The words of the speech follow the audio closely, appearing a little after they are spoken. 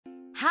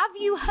Have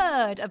you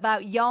heard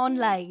about Yarn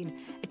Lane,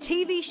 a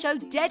TV show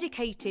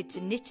dedicated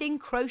to knitting,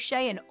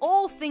 crochet and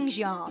all things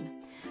yarn,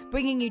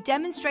 bringing you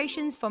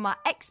demonstrations from our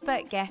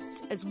expert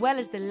guests as well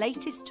as the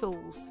latest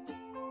tools.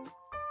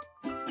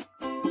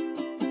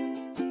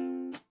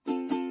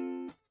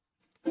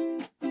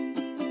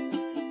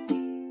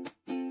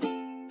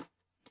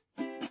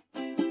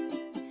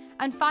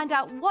 And find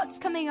out what's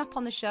coming up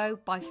on the show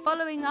by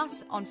following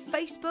us on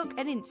Facebook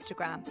and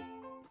Instagram.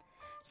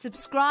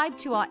 Subscribe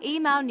to our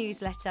email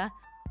newsletter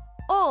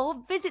or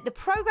visit the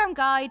programme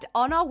guide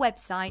on our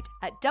website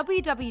at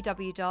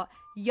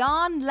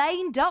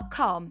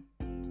www.yarnlane.com.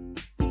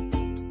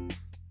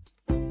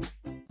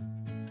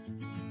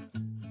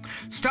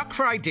 Stuck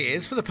for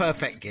ideas for the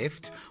perfect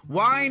gift?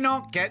 Why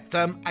not get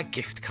them a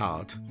gift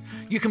card?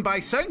 You can buy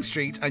Sewing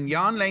Street and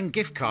Yarn Lane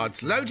gift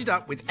cards loaded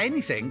up with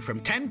anything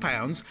from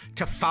 £10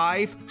 to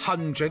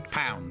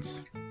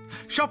 £500.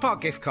 Shop our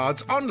gift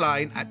cards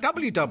online at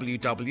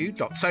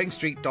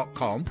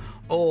www.sewingstreet.com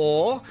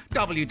or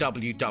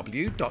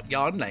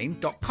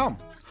www.yarnlane.com,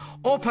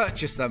 or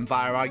purchase them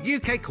via our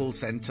UK call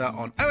centre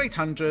on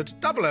 0800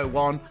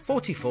 001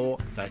 44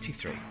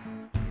 33.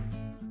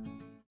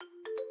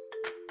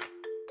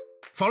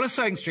 Follow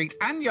Sewing Street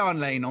and Yarn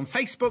Lane on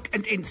Facebook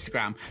and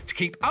Instagram to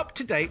keep up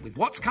to date with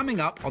what's coming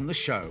up on the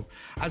show,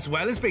 as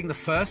well as being the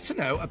first to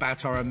know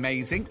about our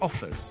amazing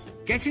offers.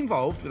 Get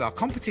involved with our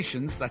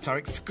competitions that are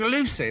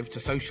exclusive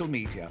to social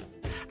media.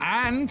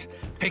 And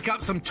pick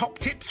up some top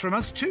tips from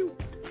us too.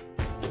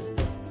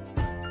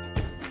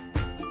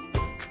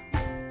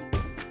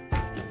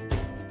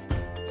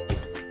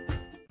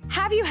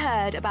 Have you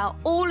heard about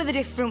all of the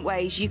different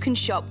ways you can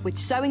shop with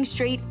Sewing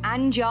Street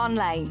and Yarn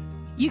Lane?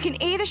 You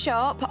can either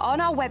shop on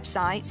our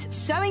websites,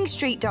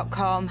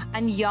 sewingstreet.com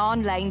and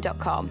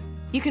yarnlane.com.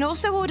 You can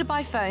also order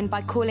by phone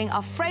by calling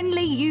our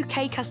friendly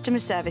UK customer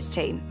service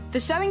team. For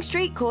Sewing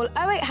Street, call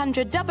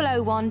 0800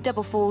 001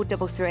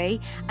 4433,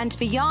 and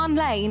for Yarn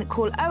Lane,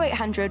 call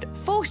 0800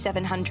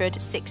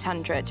 4700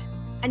 600.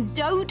 And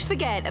don't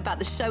forget about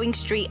the Sewing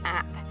Street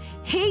app.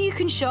 Here you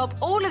can shop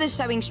all of the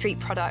Sewing Street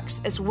products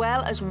as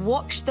well as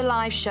watch the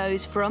live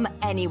shows from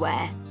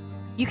anywhere.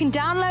 You can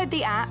download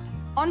the app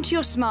onto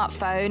your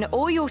smartphone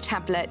or your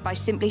tablet by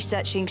simply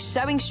searching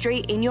Sewing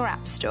Street in your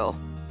app store.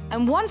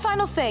 And one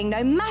final thing,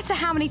 no matter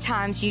how many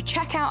times you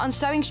check out on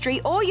Sewing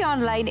Street or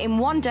Yarn Lane in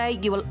one day,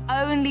 you will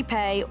only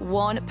pay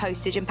one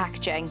postage and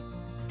packaging.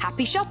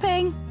 Happy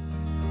shopping!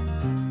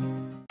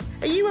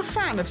 Are you a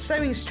fan of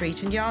Sewing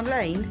Street and Yarn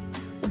Lane?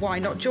 Why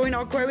not join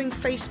our growing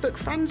Facebook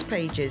fans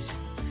pages?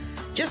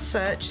 Just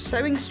search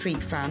Sewing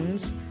Street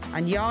Fans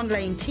and Yarn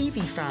Lane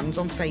TV Fans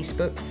on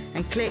Facebook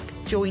and click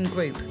Join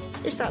Group.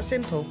 It's that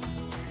simple.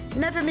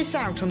 Never miss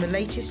out on the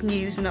latest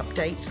news and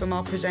updates from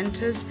our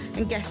presenters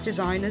and guest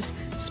designers,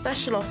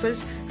 special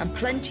offers and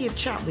plenty of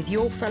chat with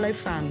your fellow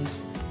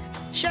fans.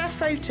 Share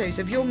photos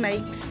of your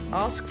makes,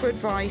 ask for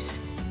advice,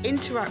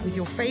 interact with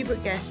your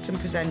favourite guests and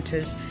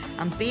presenters,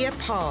 and be a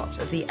part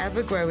of the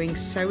ever-growing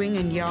sewing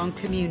and yarn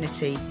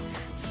community.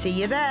 See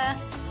you there!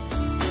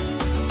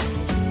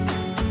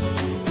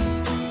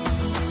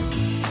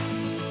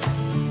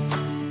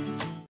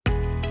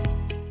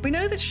 We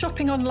know that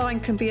shopping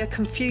online can be a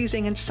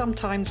confusing and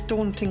sometimes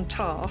daunting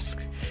task,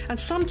 and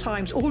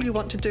sometimes all you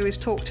want to do is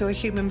talk to a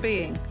human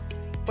being.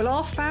 Well,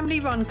 our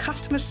family-run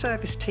customer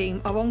service team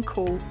are on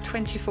call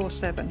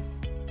 24/7.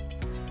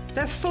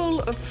 They're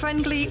full of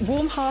friendly,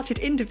 warm-hearted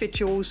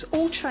individuals,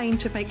 all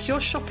trained to make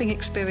your shopping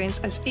experience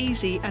as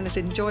easy and as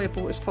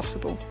enjoyable as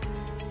possible.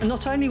 And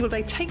not only will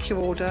they take your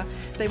order,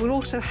 they will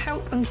also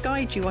help and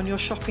guide you on your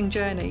shopping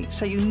journey,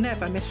 so you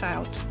never miss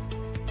out.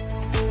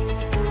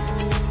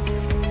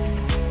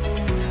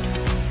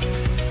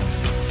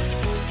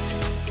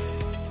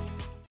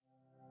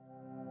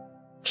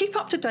 Keep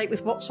up to date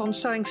with what's on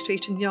Sewing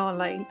Street and Yarn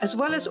Lane, as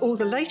well as all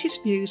the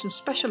latest news and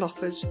special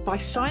offers by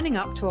signing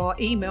up to our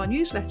email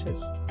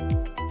newsletters.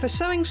 For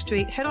Sewing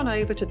Street, head on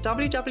over to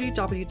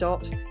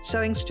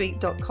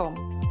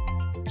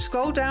www.sewingstreet.com.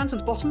 Scroll down to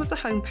the bottom of the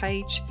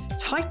homepage,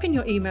 type in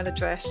your email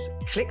address,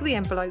 click the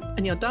envelope,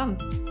 and you're done.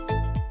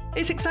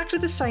 It's exactly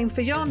the same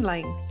for Yarn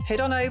Lane.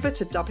 Head on over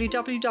to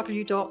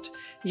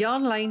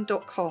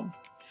www.yarnlane.com.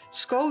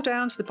 Scroll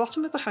down to the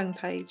bottom of the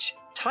homepage,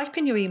 type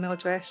in your email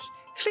address,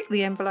 click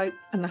the envelope,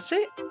 and that's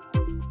it.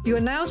 You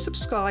are now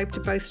subscribed to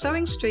both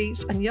Sewing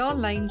Street's and Yarn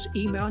Lane's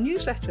email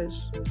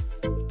newsletters,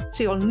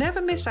 so you'll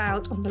never miss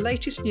out on the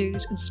latest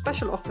news and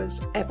special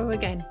offers ever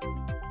again.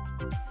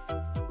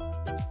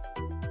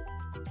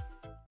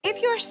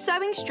 If you're a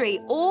Sewing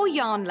Street or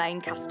Yarn Lane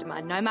customer,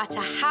 no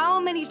matter how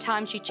many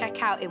times you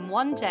check out in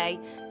one day,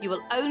 you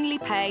will only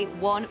pay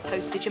one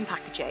postage and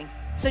packaging.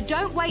 So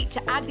don't wait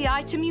to add the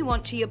item you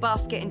want to your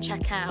basket and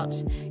check out.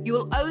 You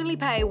will only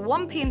pay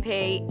one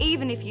P&P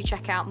even if you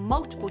check out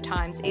multiple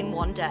times in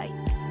one day.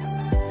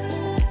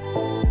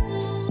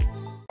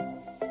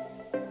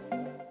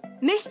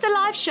 Missed the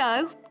live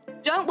show?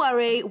 Don't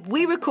worry,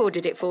 we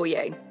recorded it for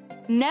you.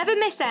 Never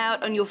miss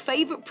out on your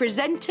favourite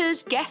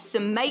presenters, guests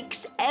and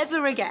makes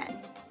ever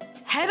again.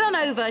 Head on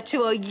over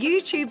to our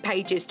YouTube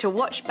pages to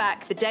watch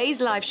back the day's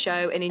live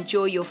show and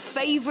enjoy your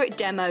favourite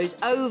demos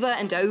over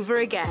and over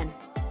again.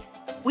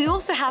 We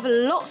also have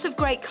lots of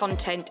great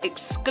content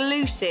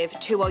exclusive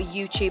to our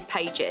YouTube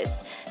pages,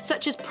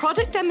 such as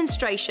product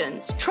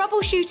demonstrations,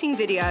 troubleshooting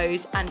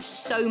videos, and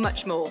so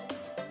much more.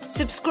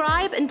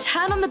 Subscribe and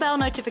turn on the bell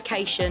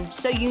notification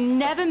so you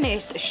never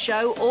miss a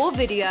show or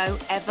video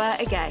ever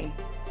again.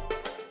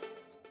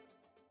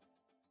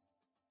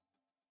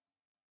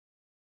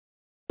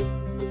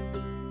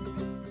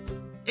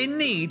 In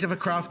need of a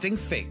crafting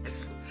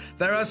fix?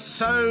 There are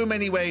so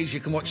many ways you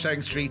can watch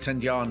Sewing Street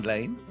and Yarn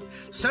Lane.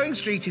 Sewing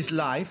Street is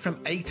live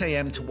from 8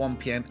 AM to 1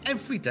 PM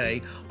every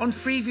day on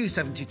Freeview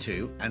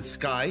 72 and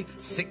Sky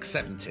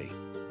 670.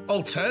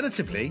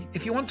 Alternatively,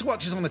 if you want to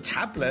watch us on a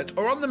tablet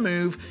or on the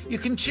move, you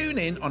can tune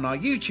in on our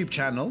YouTube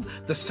channel,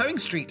 the Sewing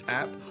Street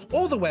app,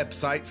 or the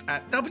websites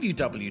at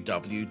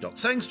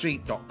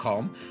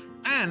www.sewingstreet.com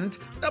and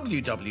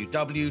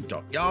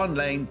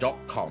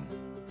www.yarnlane.com.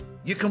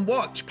 You can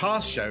watch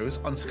past shows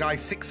on Sky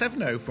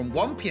 670 from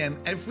 1 PM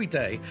every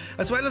day,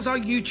 as well as our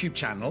YouTube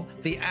channel,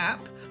 the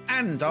app,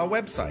 and our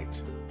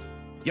website.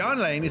 Yarn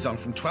Lane is on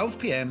from 12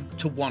 PM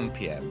to 1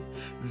 PM.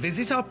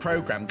 Visit our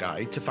programme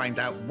guide to find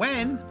out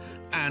when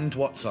and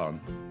what's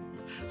on.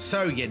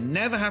 So you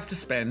never have to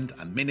spend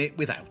a minute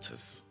without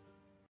us.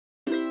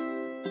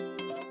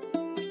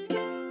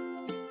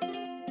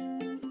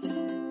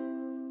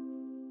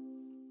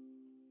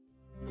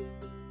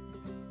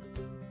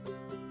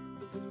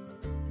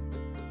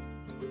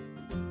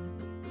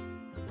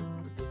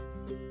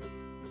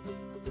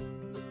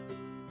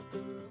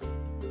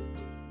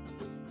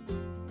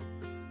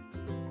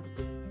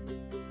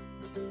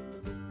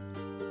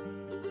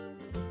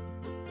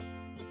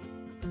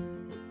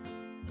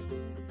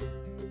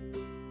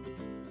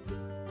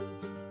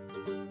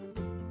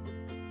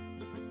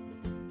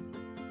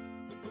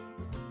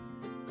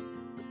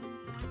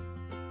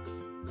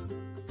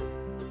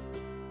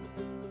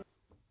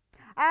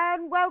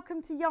 And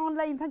welcome to Yarn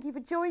Lane. Thank you for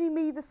joining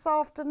me this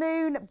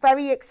afternoon.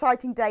 Very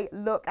exciting day.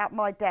 Look at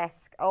my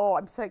desk. Oh,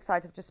 I'm so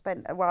excited. I've just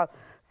spent a while,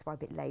 that's why I'm a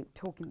bit late,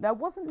 talking. No, I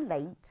wasn't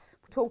late.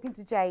 Talking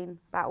to Jane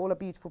about all her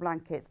beautiful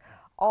blankets.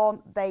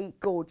 Aren't they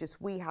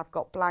gorgeous? We have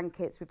got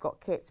blankets, we've got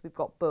kits, we've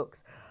got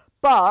books.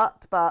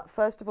 But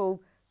first of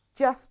all,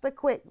 just a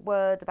quick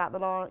word about the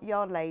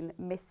Yarn Lane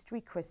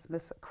Mystery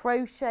Christmas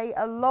Crochet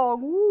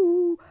Along.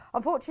 Woo!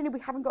 Unfortunately,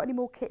 we haven't got any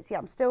more kits yet.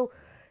 I'm still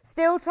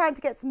trying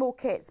to get some more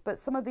kits, but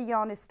some of the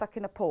yarn is stuck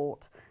in a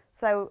port.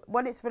 So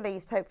when it's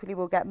released, hopefully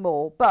we'll get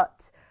more.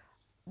 But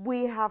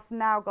we have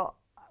now got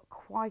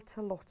quite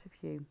a lot of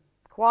you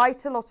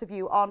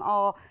on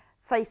our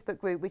Facebook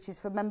group, which is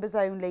for members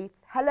only.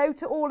 Hello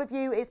to all of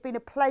you. It's been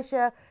a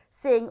pleasure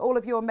seeing all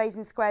of your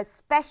amazing squares.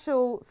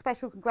 Special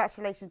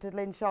congratulations to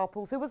Lynn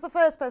Sharples, who was the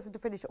first person to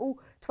finish all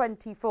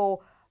 24.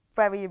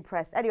 Very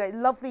impressed. Anyway,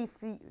 lovely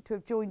to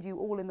have joined you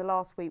all in the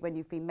last week when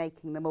you've been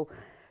making them all.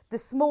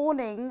 This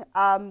morning,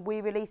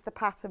 we released the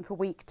pattern for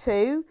week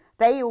 2.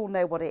 They all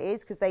know what it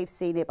is because they've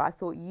seen it, but I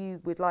thought you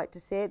would like to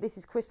see it. This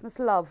is Christmas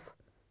Love,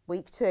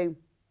 week 2.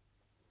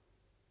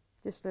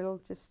 Just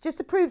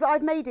to prove that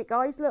I've made it,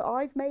 guys. Look,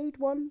 I've made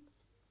one.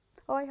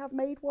 I have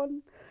made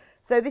one.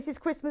 So this is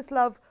Christmas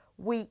Love,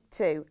 week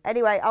 2.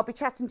 Anyway, I'll be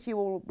chatting to you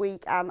all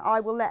week, and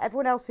I will let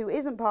everyone else who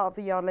isn't part of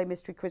the Yarn Lane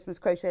Mystery Christmas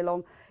Crochet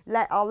Along,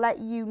 I'll let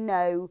you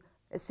know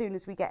as soon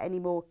as we get any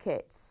more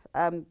kits.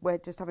 We're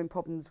just having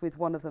problems with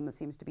one of them that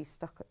seems to be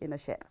stuck in a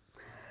ship.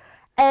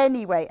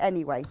 Anyway,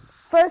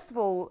 first of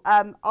all,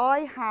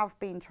 I have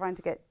been trying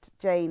to get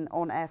Jane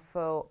on air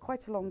for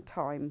quite a long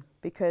time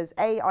because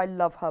A, I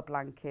love her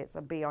blankets,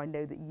 and B, I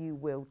know that you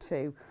will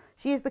too.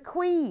 She is the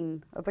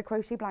queen of the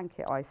crochet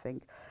blanket, I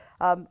think.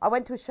 I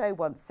went to a show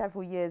once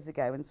several years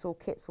ago and saw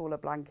kits for all her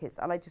blankets,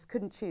 and I just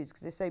couldn't choose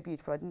because they're so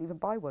beautiful. I didn't even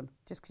buy one,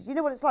 just because you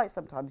know what it's like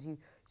sometimes. You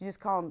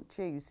just can't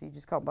choose, so you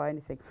just can't buy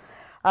anything.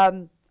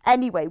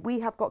 Anyway,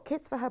 we have got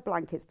kits for her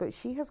blankets, but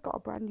she has got a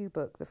brand new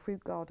book, the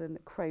Fruit Garden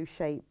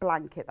Crochet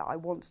Blanket, that I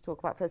want to talk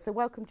about first. So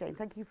welcome, Jane.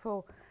 Thank you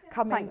for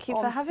coming. Thank you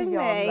for having me.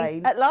 Yarn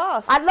Lane. At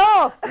last. At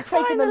last. It's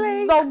taken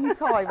Finally. a long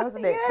time,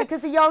 hasn't it? Yes.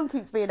 Because the yarn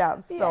keeps being out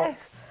of stock.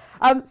 Yes.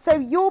 So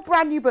your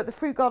brand new book, the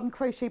Fruit Garden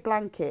Crochet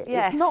Blanket,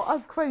 Yes. it's not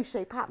a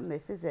crochet pattern,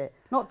 this, is it?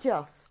 Not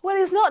just. Well,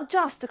 it's not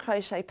just a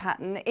crochet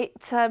pattern. It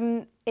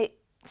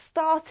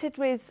started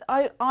with,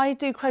 I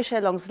do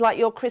crochet alongs, like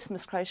your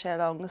Christmas crochet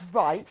alongs.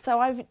 Right. So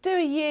I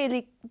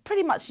do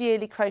pretty much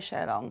yearly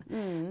crochet along.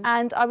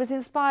 And I was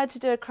inspired to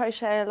do a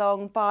crochet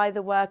along by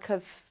the work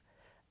of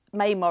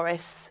May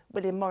Morris,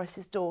 William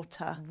Morris's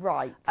daughter.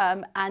 Right.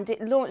 And it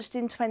launched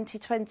in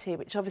 2020,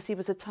 which obviously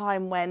was a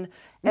time when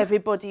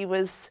everybody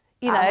was,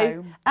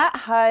 at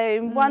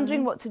home,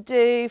 wondering what to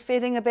do,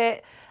 feeling a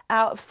bit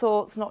out of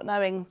sorts, not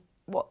knowing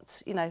what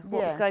was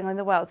going on in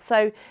the world.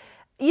 So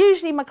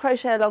usually my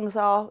crochet alongs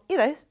are,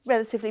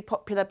 relatively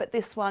popular, but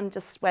this one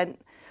just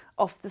went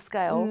off the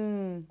scale.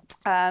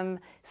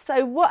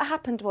 So what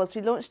happened was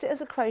we launched it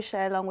as a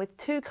crochet along with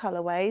 2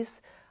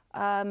 colourways.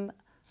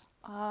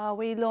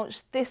 We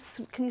launched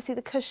this, can you see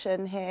the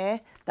cushion here?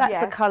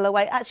 That's a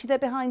colourway. Actually, they're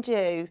behind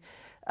you.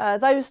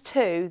 Those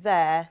two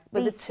there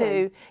were the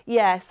two.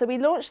 Yeah, so we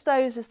launched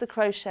those as the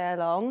Crochet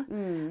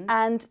Along,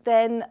 and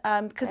then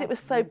because it was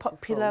so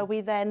popular,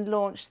 we then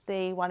launched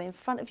the one in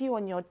front of you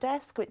on your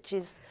desk, which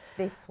is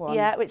this one.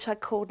 Yeah, which I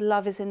called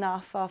Love Is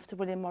Enough after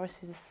William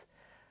Morris's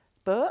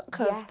book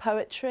of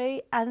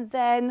poetry. And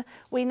then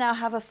we now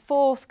have a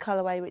fourth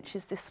colourway, which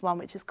is this one,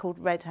 which is called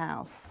Red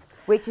House.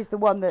 Which is the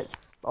one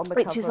that's on the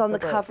cover of the book. Which is on the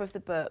cover of the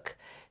book.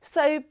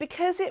 So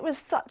because it was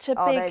such a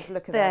big...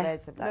 look at that.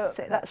 There's that's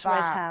it, that's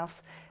Red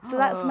House. So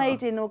that's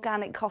made in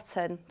organic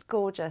cotton.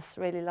 Gorgeous,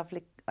 really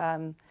lovely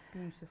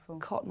beautiful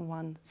cotton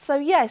one. So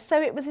yeah,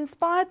 so it was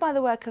inspired by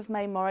the work of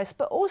May Morris,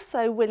 but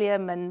also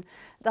William and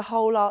the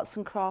whole arts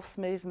and crafts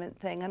movement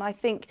thing. And I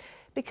think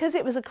because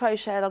it was a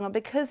Crochet Along and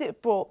because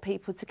it brought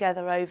people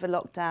together over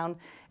lockdown,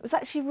 it was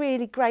actually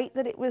really great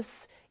that it was,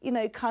 you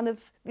know, kind of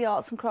the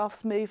arts and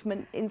crafts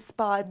movement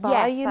inspired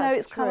by, you know,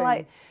 it's kind of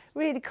like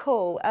really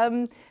cool.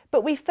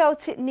 But we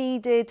felt it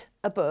needed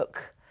a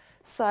book.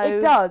 So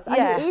it does, and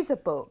it is a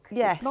book.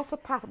 Yes. It's not a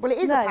pattern. Well, it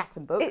is a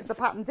pattern book because the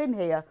pattern's in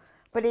here,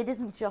 but it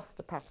isn't just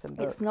a pattern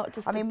book. It's not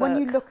just I mean, when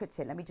you look at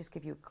it, let me just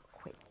give you a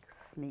quick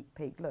sneak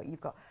peek. Look,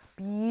 you've got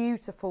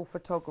beautiful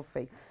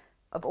photography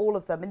of all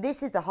of them. And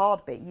this is the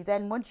hard bit. You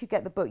then, once you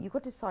get the book, you've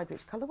got to decide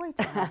which colourway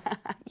to have.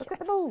 Look at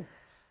them all.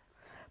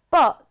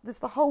 But there's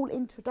the whole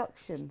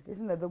introduction,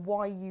 isn't there? The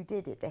why you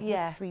did it, the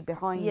history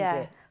behind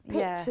it,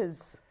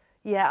 pictures.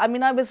 Yeah, I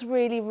mean, I was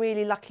really,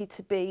 really lucky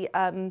to be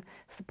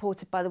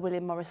supported by the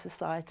William Morris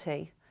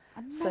Society.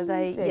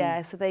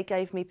 Amazing. So they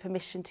gave me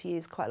permission to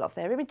use quite a lot of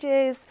their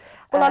images.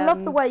 Well, I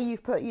love the way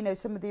you've put, you know,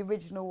 some of the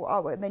original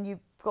artwork, and then you've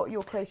got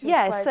your crochet squares.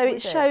 Yeah, so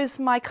it shows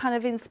my kind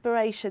of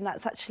inspiration.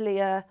 That's actually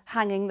a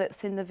hanging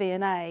that's in the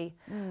V&A.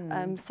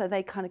 So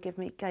they kind of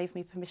gave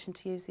me permission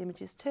to use the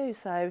images too.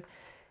 So,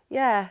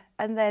 yeah,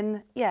 and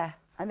then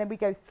and then we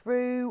go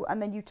through,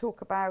 and then you talk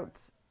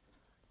about.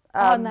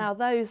 Now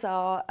those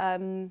are.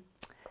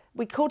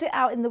 We called it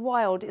Out in the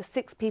Wild. It's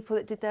 6 people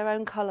that did their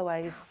own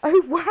colourways.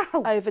 Oh,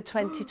 wow. Over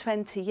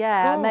 2020,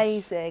 yeah,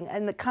 amazing.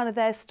 And the kind of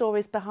their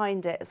stories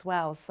behind it as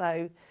well.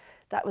 So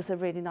that was a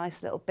really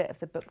nice little bit of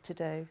the book to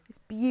do. It's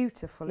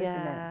beautiful, isn't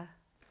it?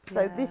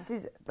 So this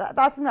is,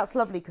 I think that's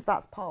lovely because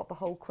that's part of the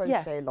whole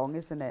Crochet Along,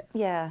 isn't it?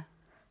 Yeah.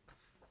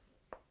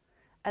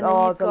 And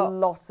there's a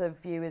lot of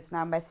viewers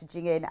now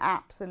messaging in,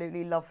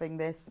 absolutely loving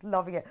this,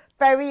 loving it.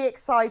 Very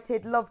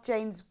excited, love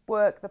Jane's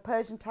work. The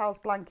Persian towels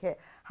blanket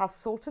has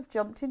sort of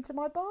jumped into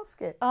my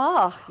basket.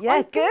 Oh,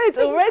 yeah, good,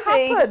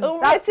 already.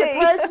 The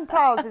Persian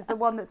towels is the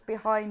one that's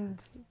behind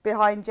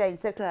Jane.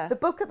 So the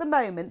book at the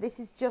moment, this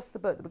is just the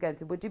book that we're going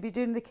through. We'll be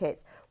doing the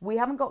kits. We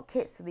haven't got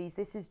kits for these.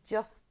 This is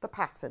just the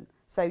pattern,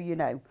 so you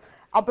know.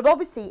 But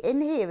obviously in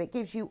here it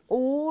gives you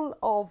all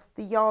of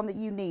the yarn that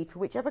you need for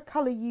whichever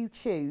colour you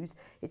choose.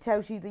 It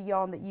tells you the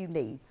yarn that you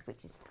need,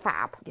 which is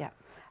fab. Yeah.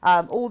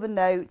 All the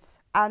notes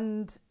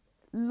and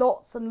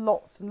lots and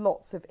lots and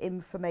lots of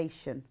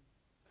information,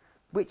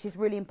 which is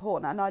really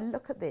important. And I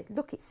look at this.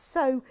 Look, it's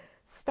so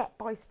step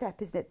by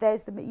step, isn't it?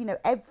 There's the, you know,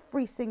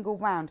 every single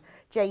round.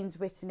 Jane's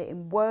written it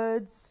in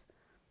words.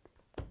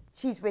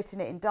 She's written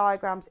it in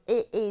diagrams.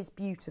 It is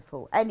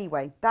beautiful.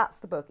 Anyway, that's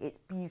the book. It's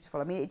beautiful.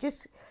 I mean,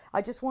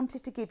 I just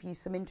wanted to give you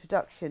some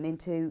introduction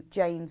into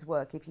Jane's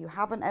work. If you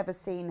haven't ever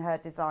seen her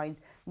designs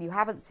and you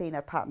haven't seen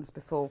her patterns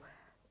before,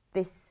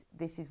 this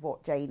is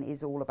what Jane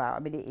is all about. I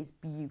mean, it is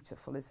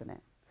beautiful, isn't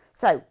it?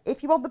 So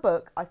if you want the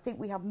book, I think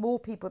we have more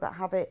people that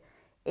have it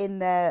in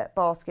their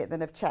basket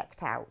than have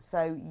checked out.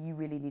 So you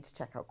really need to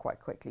check out quite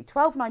quickly.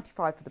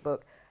 £12.95 for the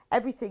book.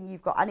 Everything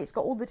you've got, and it's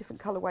got all the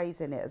different colourways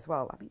in it as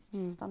well. I mean, it's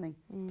just stunning.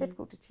 It's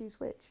difficult to choose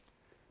which.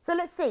 So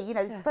let's see, you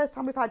know, this is the first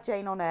time we've had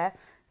Jane on air.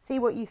 See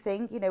what you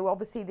think. You know,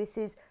 obviously this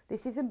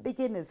isn't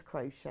beginner's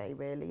crochet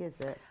really, is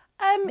it?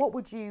 What level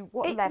would you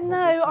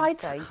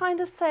say? I'd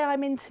kind of say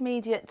I'm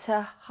intermediate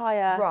to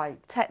higher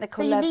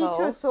technical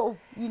level. So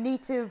you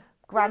need to have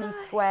granny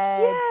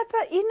squared. Yeah,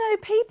 but you know,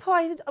 people,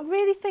 I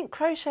really think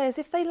crocheters,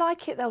 if they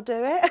like it, they'll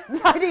do it.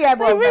 Yeah,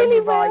 well, they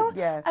really will. Right,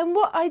 yeah. And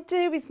what I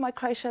do with my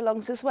crochet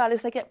alongs as well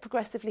is they get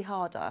progressively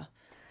harder.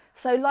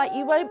 So like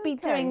you won't be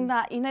doing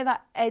that, you know,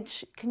 that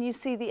edge, can you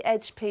see the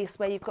edge piece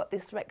where you've got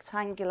this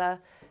rectangular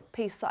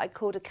piece that I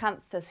called a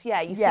canthus?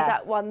 Yeah, you see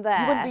that one there.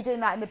 You wouldn't be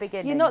doing that in the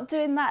beginning. You're not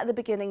doing that at the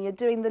beginning. You're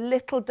doing the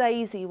little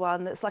daisy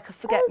one that's like a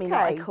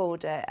forget-me-not, I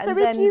called it. And so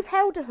then, if you've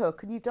held a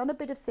hook and you've done a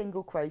bit of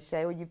single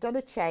crochet or you've done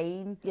a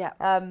chain,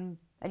 and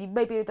you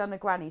maybe have done a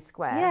granny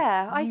square.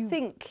 Yeah, I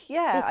think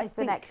this is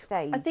the next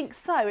stage. I think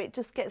so. It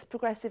just gets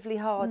progressively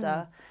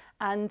harder.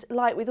 And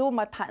like with all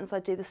my patterns,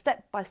 I do the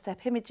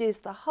step-by-step images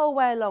the whole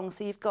way along.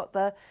 So you've got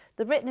the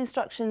written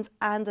instructions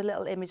and a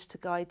little image to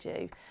guide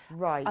you.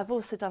 Right. I've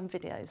also done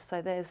videos,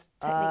 so there's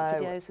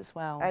technique videos as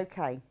well.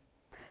 Okay.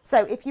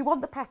 So if you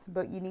want the pattern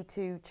book, you need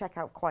to check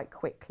out quite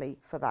quickly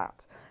for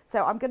that.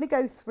 So I'm going to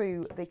go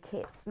through the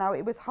kits. Now,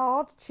 it was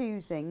hard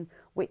choosing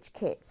which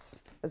kits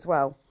as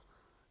well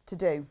to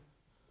do.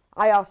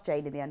 I asked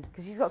Jane in the end,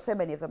 because she's got so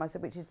many of them. I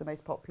said, which is the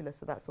most popular?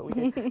 So that's what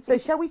we did. So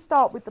shall we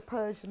start with the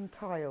Persian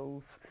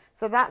tiles?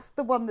 So that's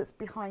the one that's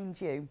behind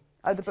you.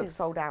 Oh, the book's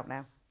sold out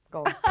now.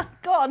 Gone.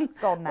 Gone. It's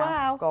gone now.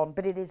 Wow. Gone.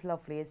 But it is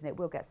lovely, isn't it?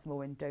 We'll get some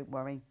more in, don't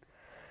worry.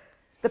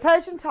 The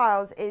Persian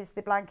tiles is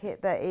the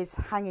blanket that is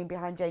hanging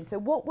behind Jane. So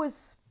what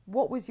was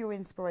your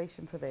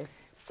inspiration for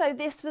this? So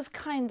this was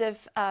kind of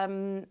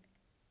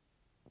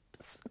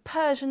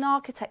Persian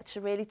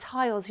architecture, really,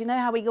 tiles. You know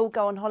how we all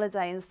go on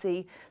holiday and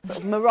see sort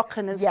of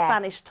Moroccan and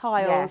Spanish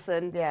tiles,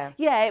 and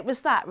yeah, it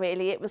was that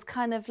really. It was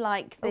kind of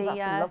like the. Oh, that's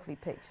a lovely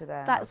picture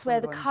there. That's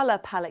where the colour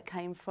palette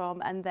came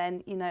from, and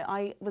then you know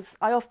I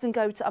often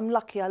go to. I'm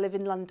lucky, I live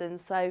in London,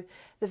 so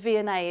the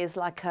V&A is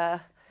like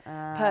a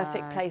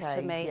perfect place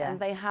for me, and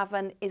they have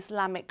an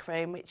Islamic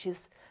room, which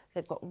is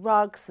they've got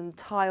rugs and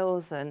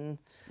tiles, and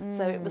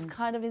so it was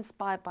kind of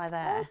inspired by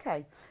there.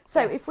 Okay,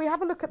 so if we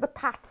have a look at the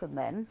pattern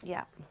then.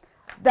 Yeah.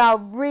 Now,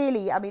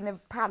 really, I mean, the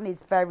pattern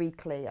is very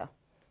clear.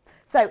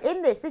 So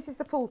in this is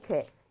the full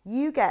kit.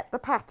 You get the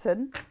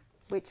pattern,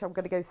 which I'm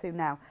going to go through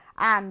now,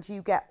 and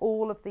you get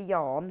all of the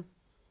yarn.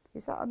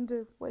 Is that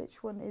under,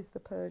 which one is the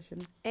Persian?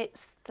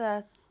 It's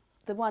the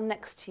one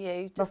next to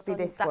you. Must be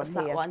this one here.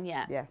 That's that one,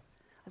 yeah. Yes.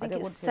 I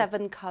think it's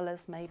 7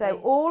 colours maybe. So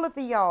all of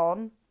the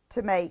yarn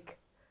to make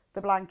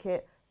the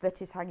blanket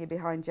that is hanging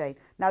behind Jane.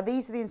 Now,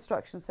 these are the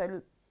instructions.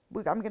 So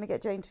I'm going to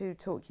get Jane to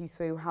talk you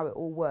through how it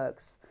all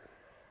works.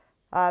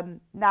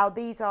 Now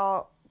these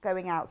are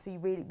going out, so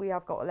we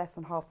have got less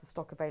than half the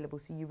stock available,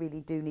 so you really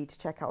do need to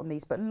check out on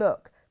these. But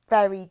look,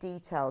 very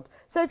detailed.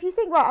 So if you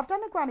think, right, I've done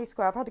a granny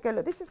square, I've had to go,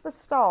 look, this is the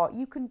start,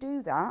 you can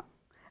do that,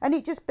 and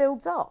it just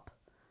builds up,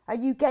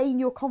 and you gain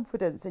your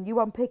confidence, and you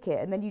unpick it,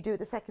 and then you do it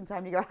the second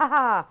time, and you go, ha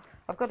ha,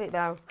 I've got it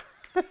now.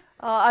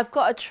 I've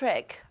got a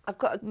trick. I've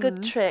got a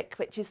good trick,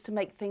 which is to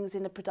make things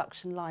in a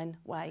production line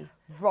way.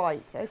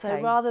 Right, okay. So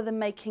rather than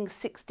making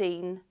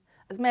 16,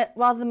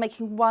 rather than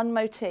making one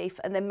motif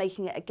and then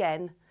making it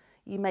again,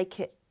 you make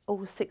it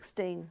all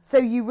 16. So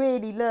you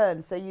really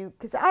learn, so you,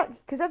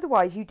 because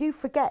otherwise you do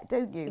forget,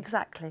 don't you?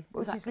 Exactly.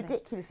 Which is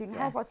ridiculous. You think,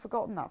 how have I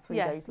forgotten that 3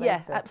 days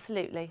later? Yeah,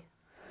 absolutely.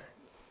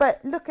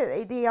 But look at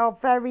it, they are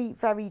very,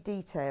 very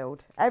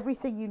detailed.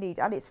 Everything you need,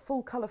 and it's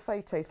full colour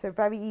photos, so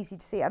very easy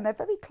to see. And they're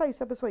very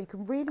close up as well. You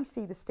can really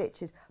see the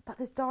stitches, but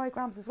there's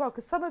diagrams as well,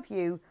 because some of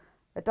you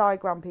are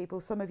diagram people,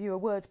 some of you are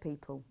word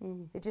people.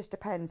 It just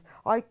depends.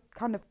 I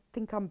kind of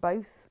think I'm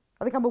both.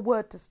 I think I'm a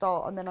word to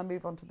start, and then I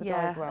move on to the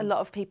diagram. A lot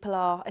of people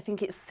are. I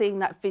think it's seeing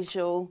that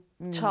visual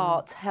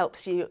chart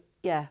helps you,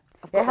 It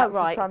helps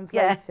to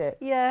translate it.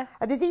 Yeah.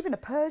 And there's even a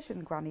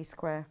Persian granny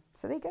square.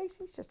 So there you go,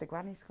 it's just a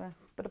granny square,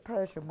 but a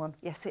Persian one.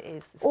 Yes, it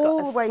is. It's all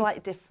got the a way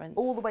slight difference.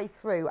 All the way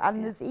through.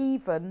 And there's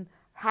even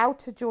how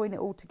to join it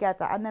all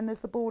together. And then there's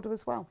the border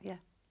as well. Yeah.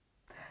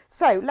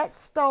 So let's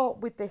start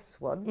with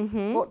this one.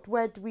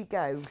 Where do we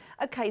go?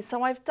 Okay,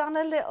 so I've done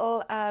a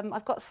little,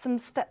 I've got some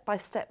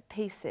step-by-step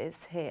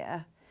pieces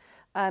here.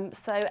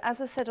 So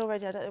as I said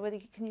already, I don't know whether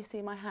can you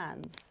see my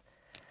hands?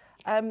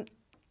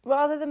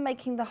 Rather than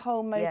making the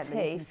whole motif,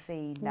 you can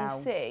see now.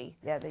 You see?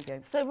 Yeah, there you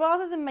go. So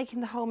rather than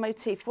making the whole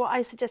motif, what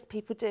I suggest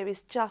people do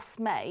is just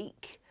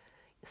make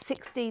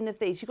 16 of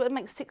these. You've got to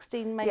make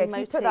 16 main motifs. If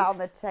you put that on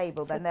the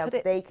table, then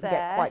they can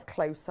get quite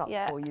close up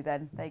Yeah. for you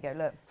then. There you go,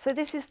 look. So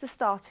this is the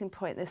starting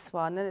point, this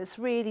one, and it's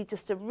really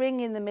just a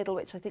ring in the middle,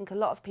 which I think a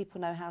lot of people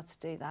know how to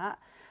do that.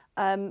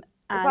 Is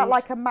that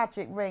like a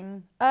magic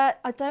ring?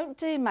 I don't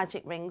do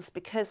magic rings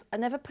because I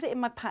never put it in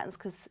my patterns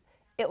because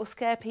it will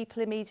scare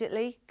people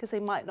immediately because they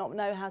might not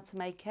know how to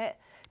make it.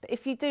 But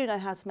if you do know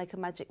how to make a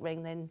magic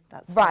ring, then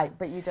that's right, fine.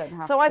 but you don't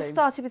have to. So I've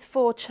started with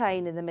 4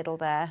 chain in the middle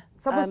there.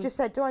 Someone's just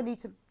said, do I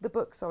need the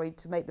book,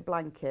 to make the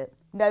blanket?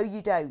 No,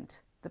 you don't.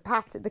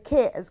 The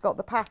kit has got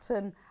the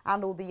pattern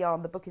and all the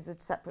yarn. The book is a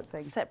separate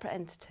thing. Separate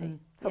entity.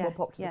 Someone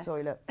popped to the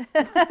toilet.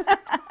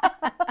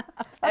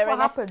 That's what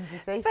happens, you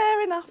see.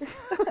 Fair enough.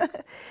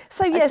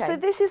 So so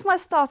this is my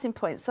starting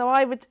point. So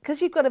I would,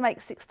 because you've got to make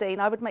 16,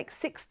 I would make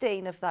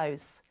 16 of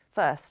those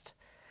first.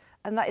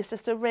 And that is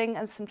just a ring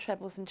and some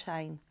trebles and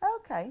chain.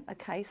 Okay.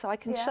 Okay, so I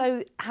can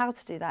show how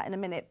to do that in a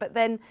minute. But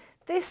then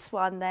this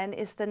one then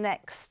is the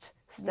next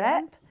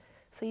step. Yeah.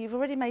 So you've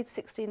already made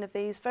 16 of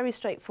these, very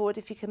straightforward.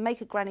 If you can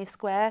make a granny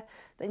square,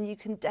 then you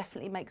can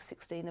definitely make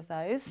 16 of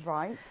those.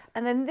 Right.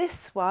 And then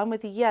this one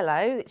with the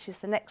yellow, which is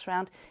the next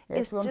round,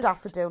 is we're on just,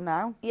 daffodil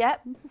now.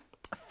 Yep.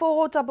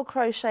 4 double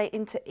crochet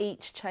into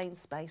each chain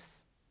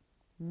space.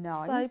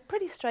 Nice. So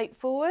pretty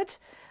straightforward.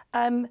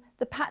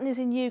 The pattern is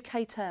in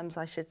UK terms,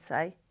 I should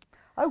say.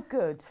 Oh,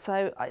 good.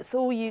 So it's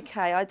all UK.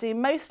 I do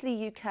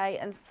mostly UK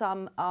and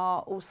some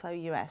are also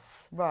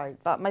US. Right.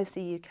 But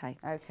mostly UK.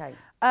 Okay.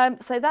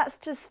 So that's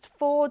just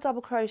 4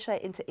 double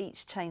crochet into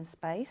each chain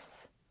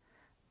space.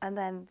 And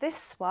then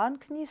this one,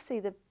 can you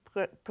see the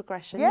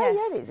progression? Yeah,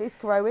 yes. It's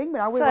growing.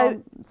 Now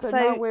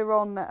we're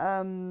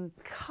on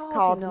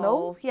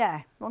cardinal.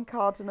 Yeah. We're on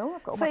cardinal.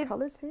 I've got all my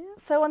colours here.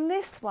 So on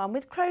this one,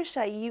 with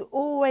crochet, you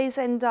always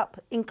end up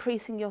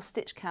increasing your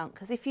stitch count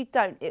because if you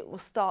don't, it will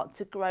start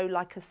to grow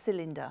like a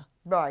cylinder.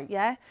 Right.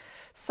 Yeah.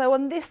 So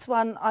on this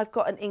one, I've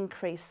got an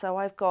increase. So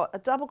I've got a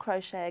double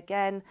crochet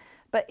again,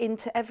 but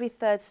into every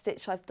 3rd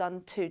stitch, I've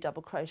done 2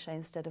 double crochet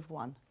instead of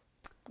 1.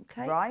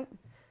 Okay. Right.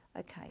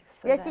 Okay.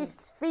 So yes, then...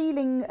 it's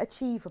feeling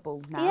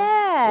achievable now.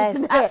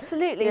 Yes,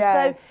 absolutely.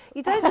 Yes. So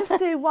you don't just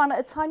do one at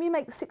a time, you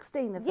make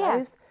 16 of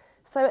those.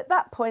 So at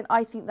that point,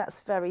 I think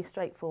that's very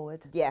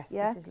straightforward. Yes,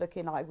 yeah? this is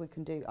looking like I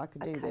can do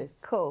this.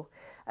 Cool.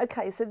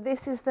 Okay, so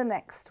this is the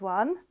next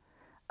one.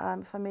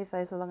 If I move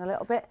those along a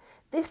little bit.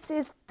 This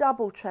is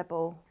double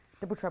treble.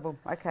 Double treble,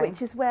 okay.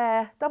 Which is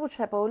where double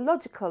treble,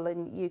 logical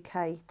in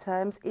UK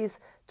terms, is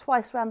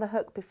twice round the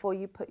hook before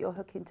you put your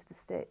hook into the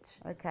stitch.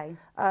 Okay.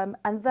 And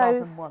those... Rather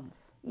than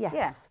once. Yes.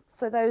 Yeah.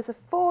 So those are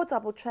 4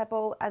 double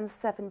treble and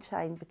 7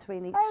 chain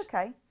between each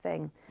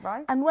thing.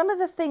 Right. And one of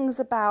the things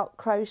about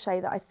crochet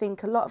that I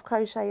think a lot of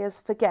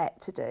crocheters forget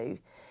to do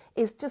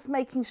is just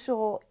making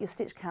sure your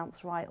stitch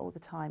count's right all the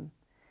time.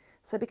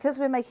 So because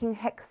we're making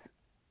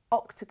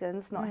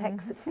octagons, not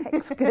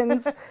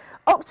hexagons,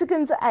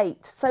 octagons are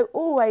 8. So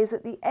always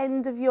at the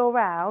end of your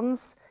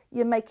rounds,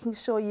 you're making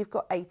sure you've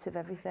got 8 of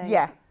everything.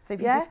 Yeah. So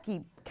if you just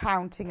keep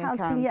counting your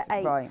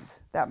 8s.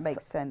 Right, that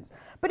makes sense.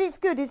 But it's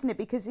good, isn't it?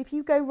 Because if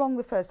you go wrong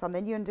the first time,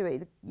 then you undo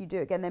it, you do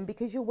it again. Then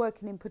because you're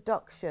working in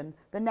production,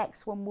 the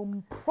next one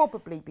will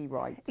probably be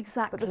right.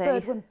 Exactly. But the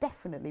third one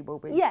definitely will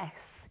be.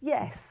 Yes,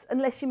 yes.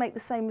 Unless you make the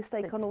same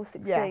mistake on all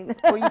 16. Yes.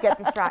 Or you get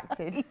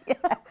distracted.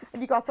 Yes.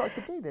 And you go, I thought I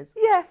could do this.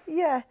 Yeah,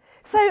 yeah.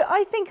 So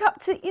I think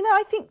up to,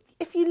 I think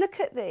if you look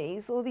at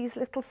these, all these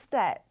little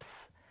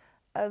steps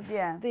of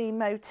the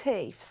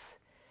motifs.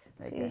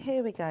 So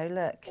here we go,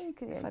 look.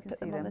 If I put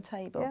them on the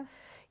table.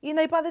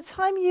 Yeah. By the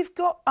time you've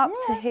got up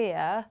to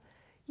here,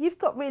 you've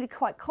got really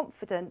quite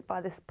confident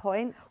by this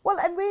point. Well,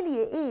 and really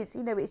it is,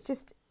 it's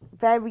just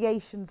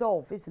variations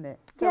of, isn't it?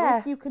 So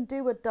if you can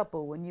do a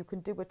double and you can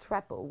do a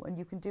treble and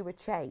you can do a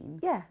chain,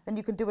 then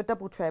you can do a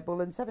double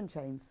treble and 7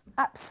 chains.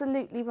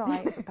 Absolutely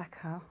right,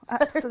 Rebecca.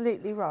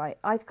 Absolutely right.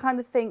 I kind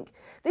of think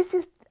this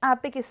is our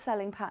biggest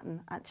selling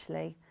pattern,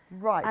 actually.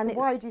 Right, and so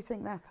why do you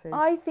think that is?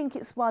 I think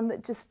it's one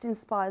that just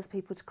inspires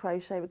people to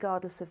crochet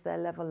regardless of their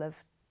level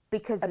of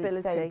ability.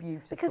 It's so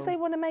beautiful. Because they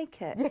want to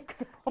make it. Yeah,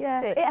 because they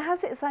want it. It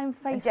has its own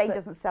Facebook... And Jane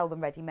doesn't sell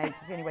them ready-made,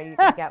 it's the only way you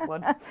can get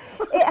one.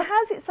 It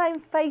has its own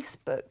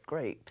Facebook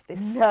group.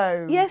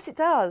 No. Yes, it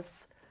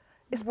does.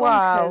 It's bonkers.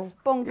 Wow.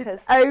 Bonkers.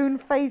 Its own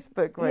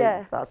Facebook group.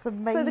 Yeah. That's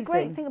amazing. So the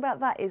great thing about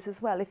that is as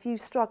well, if you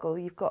struggle,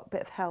 you've got a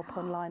bit of help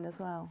online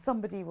as well.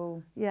 Somebody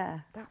will...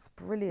 Yeah. That's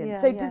brilliant.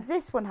 Yeah, so does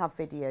this one have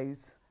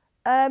videos?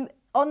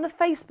 On the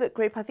Facebook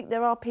group, I think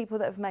there are people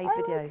that have made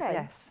videos, okay.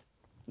 yes.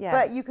 Yeah.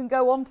 But you can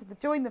go on to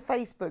join the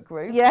Facebook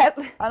group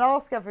and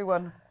ask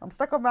everyone. I'm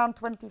stuck on round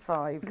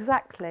 25.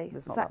 Exactly.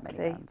 There's not that many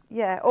rounds.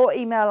 Yeah, or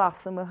email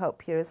us and we'll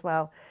help you as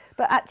well.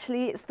 But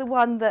actually, it's the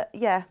one that,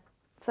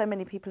 so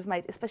many people have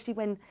made, especially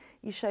when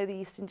you show the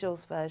Eastern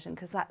Jewels version,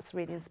 because that's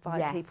really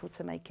inspired people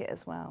to make it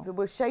as well. So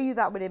we'll show you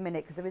that in a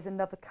minute, because there is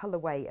another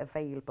colourway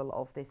available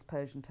of this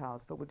Persian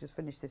tiles, but we'll just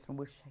finish this one.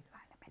 We'll show you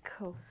that in a minute.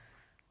 Cool.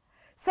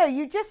 So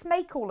you just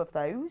make all of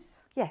those?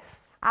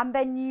 Yes. And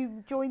then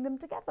you join them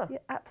together? Yeah,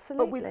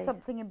 absolutely. But with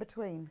something in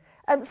between?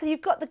 So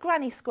you've got the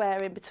granny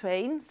square in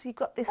between. So you've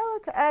got this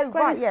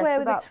granny square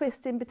with a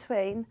twist in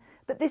between.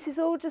 But this is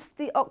all just,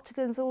 the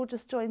octagons all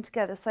just joined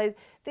together. So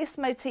this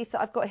motif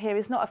that I've got here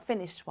is not a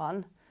finished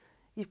one.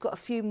 You've got a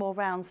few more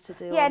rounds to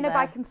do on but there.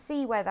 I can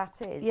see where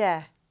that is.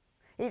 Yeah.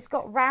 It's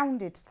got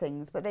rounded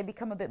things, but they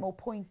become a bit more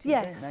pointy,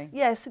 don't they?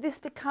 Yeah, so this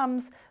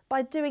becomes,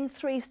 by doing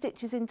 3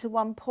 stitches into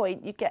one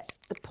point, you get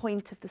the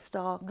point of the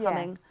star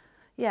coming.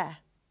 Yes.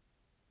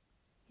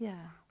 Yeah.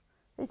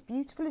 It's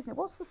beautiful, isn't it?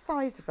 What's the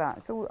size of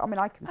that? So, I mean,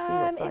 I can see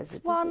what size it is.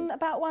 It's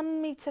about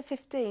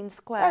 1.15 m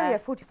square. Oh, yeah,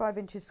 45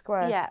 inches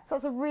square. Yeah. So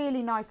that's a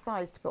really nice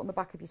size to put on the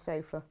back of your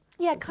sofa.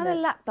 Yeah, kind of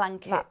lap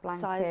blanket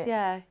size.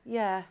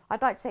 Yeah.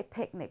 I'd like to say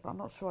picnic, but I'm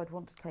not sure I'd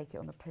want to take it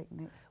on a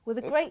picnic. Well,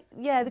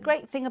 the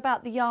great thing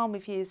about the yarn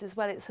we've used as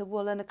well, it's a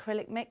wool and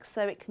acrylic mix,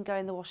 so it can go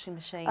in the washing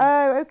machine.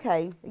 Oh,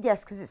 okay.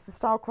 Yes, because it's the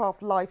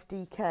Stylecraft Life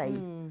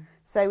DK.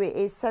 So it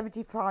is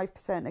 75%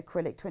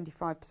 acrylic,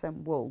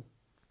 25% wool.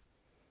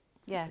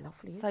 Yeah, it's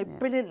lovely, isn't so it?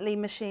 brilliantly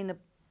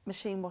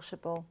machine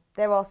washable.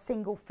 There are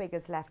single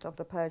figures left of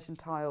the Persian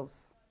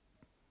tiles.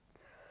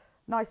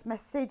 Nice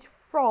message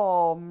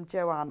from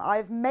Joanne. I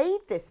have made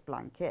this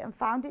blanket and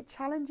found it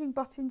challenging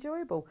but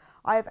enjoyable.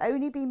 I have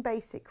only been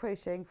basic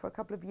crocheting for a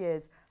couple of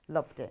years.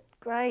 Loved it.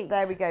 Great.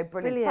 There we go.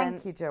 Brilliant.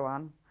 Thank you,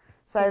 Joanne.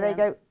 So Brilliant.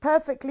 They go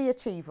perfectly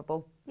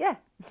achievable. Yeah,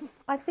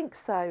 I think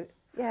so.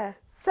 Yeah.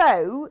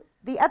 So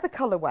the other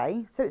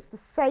colourway, so it's the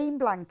same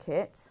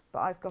blanket, but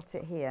I've got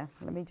it here.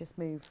 Let me just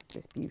move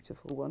this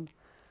beautiful one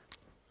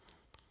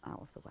out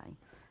of the way.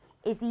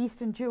 Is the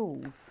Eastern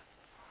Jewels.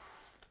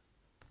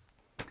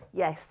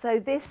 Yes, so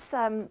this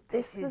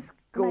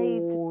was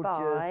made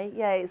by,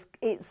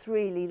 it's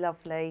really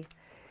lovely.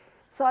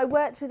 So I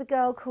worked with a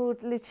girl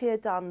called Lucia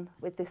Dunn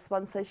with this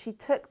one. So she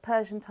took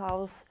Persian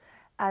tiles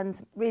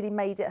and really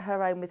made it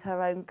her own with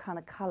her own kind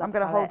of colour. I'm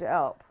going to hold it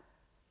up.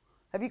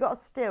 Have you got a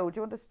still? Do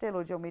you want a still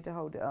or do you want me to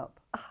hold it up?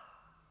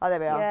 Oh, there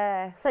we are.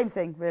 Yes. Same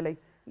thing, really.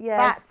 Yes.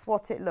 That's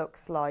what it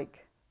looks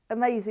like.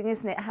 Amazing,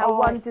 isn't it? How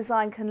one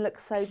design can look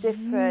so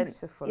different.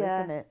 Beautiful,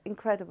 isn't it?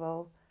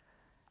 Incredible.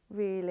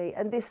 Really,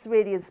 and this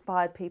really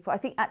inspired people. I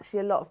think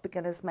actually a lot of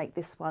beginners make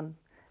this one.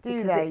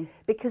 Do they?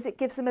 Because it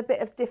gives them a bit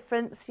of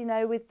difference, you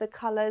know, with the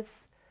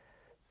colours.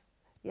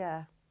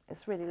 Yeah,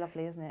 it's really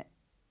lovely, isn't it?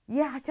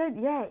 Yeah,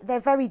 they're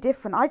very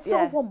different. I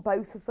sort of want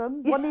both of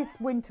them. One is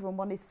winter and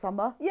one is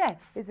summer.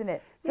 Yes. Isn't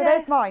it? So Yes.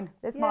 there's mine.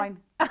 There's mine.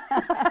 Do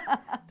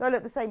I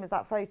look the same as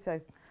that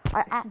photo?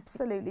 I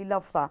absolutely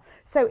love that.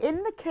 So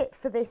in the kit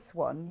for this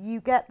one,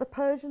 you get the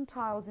Persian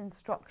tiles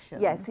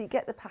instructions. Yeah, so you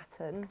get the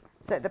pattern.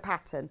 So the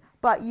pattern.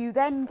 But you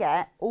then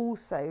get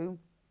also...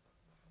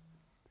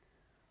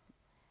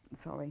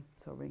 Sorry.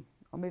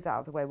 I'll move that out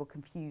of the way. We'll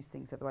confuse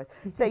things otherwise.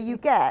 So you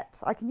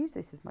get... I can use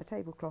this as my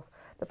tablecloth.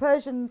 The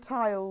Persian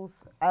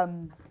tiles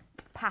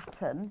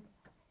pattern,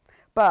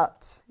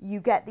 but you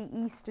get the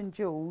Eastern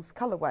Jewels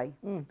colourway.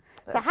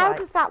 So how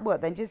does that work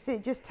then?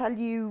 Just tell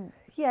you...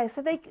 Yeah,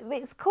 so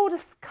it's called a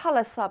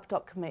colour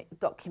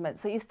sub-document.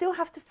 So you still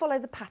have to follow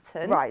the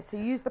pattern. Right, so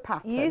you use the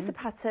pattern. You use the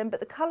pattern, but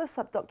the colour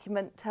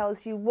sub-document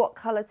tells you what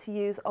colour to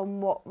use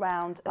on what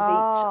round of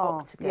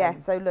each octagon. Yeah,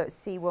 so look,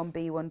 C1,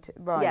 B1,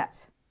 right. Yeah.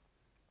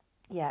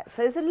 Yeah,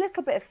 so there's a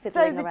little bit of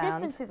fiddling around. So the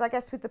difference is, I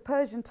guess, with the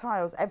Persian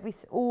tiles,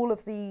 all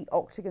of the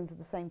octagons are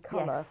the same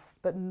colour,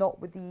 but not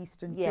with the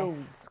Eastern jewels.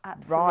 Yes,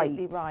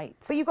 absolutely right.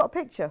 But you've got a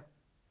picture.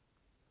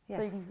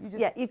 Yes. So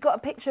yeah, you've got a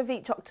picture of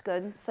each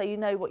octagon, so you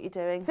know what you're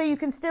doing. So you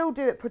can still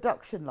do it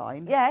production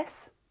line.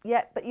 Yes,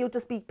 yeah, but you'll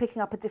just be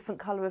picking up a different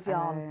colour of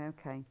yarn.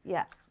 Okay.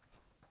 Yeah.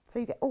 So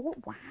you get, oh,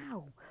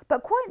 wow.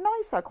 But quite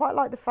nice, though. I quite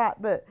like the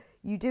fact that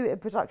you do it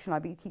at production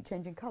line, but you keep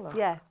changing colour.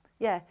 Yeah.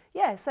 Yeah,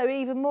 yeah. So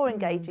even more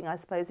engaging, I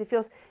suppose. If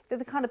you're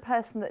the kind of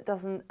person that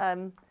doesn't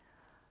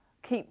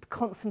keep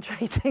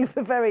concentrating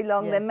for very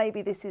long, then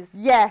maybe this is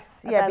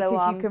because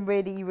one,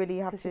 you really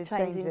have to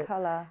change it.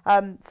 Colour.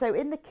 So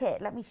in the kit,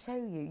 let me show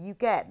you. You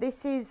get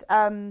this is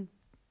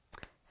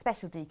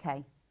special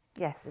DK.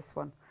 Yes, this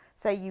one.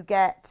 So you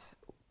get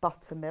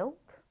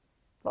buttermilk,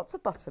 lots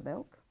of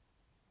buttermilk.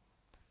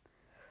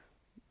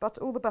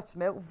 All the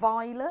buttermilk,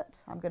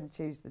 violet. I'm going to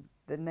choose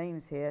the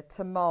names here.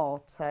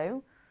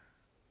 Tomato.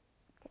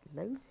 Get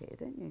loads here,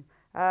 don't you?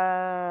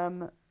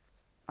 I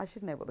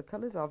should know what the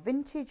colours are.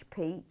 Vintage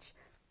peach,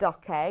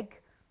 duck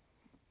egg.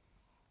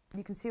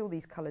 You can see all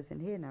these colours in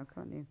here now,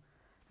 can't you?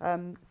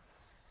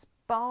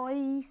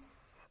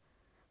 Spice,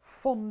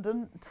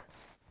 fondant,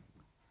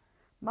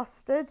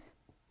 mustard,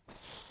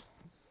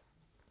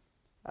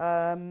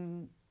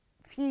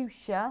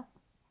 fuchsia,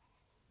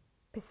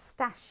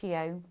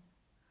 pistachio,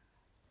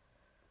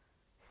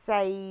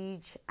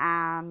 sage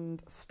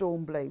and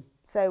storm blue.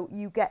 So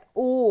you get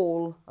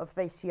all of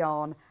this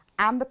yarn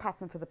and the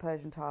pattern for the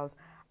Persian tiles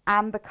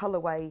and the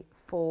colourway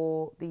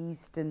for the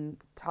Eastern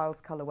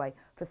tiles colourway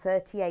for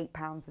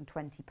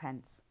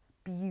 £38.20.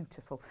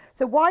 Beautiful.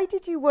 So why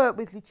did you work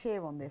with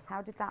Lucia on this?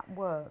 How did that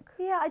work?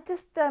 Yeah, I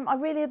just I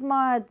really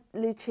admired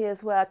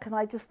Lucia's work, and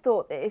I just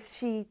thought that if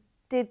she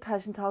did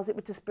Persian tiles, it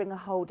would just bring a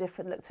whole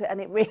different look to it,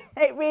 and it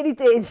really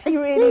did. She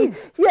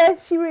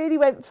really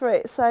went for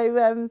it.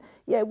 So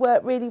yeah, it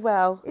worked really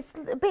well. It's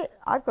a bit.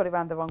 I've got it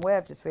around the wrong way.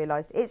 I've just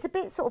realised it's a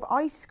bit sort of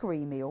ice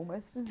creamy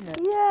almost, isn't it?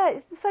 Yeah.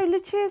 So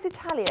Lucia's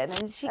Italian,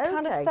 and she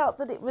kind of felt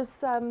that it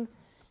was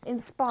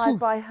inspired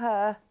by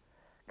her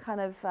kind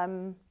of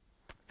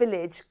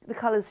village, the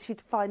colours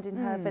she'd find in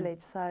her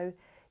village. So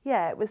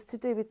yeah, it was to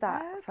do with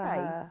that for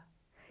her.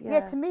 Yeah,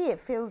 to me it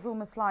feels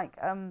almost like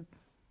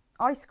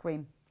ice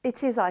cream.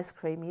 It is ice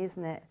creamy,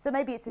 isn't it? So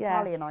maybe it's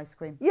Italian ice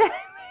cream. Yeah,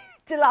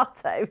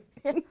 gelato.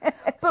 Yes.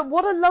 But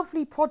what a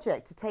lovely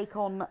project to take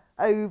on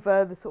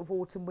over the sort of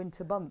autumn,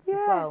 winter months as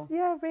well.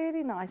 Yeah,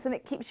 really nice. And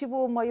it keeps you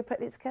warm while you're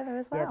putting it together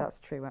as well. Yeah, that's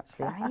true,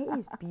 actually. It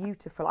is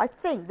beautiful. I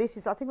think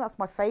that's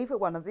my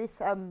favourite one of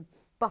this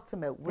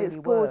buttermilk really It's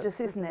gorgeous,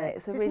 isn't it?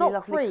 It's a really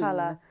lovely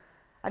colour.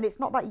 And it's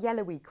not that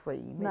yellowy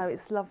cream. No,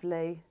 it's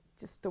lovely.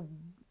 Just a...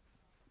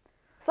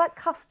 It's like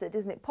custard,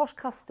 isn't it? Posh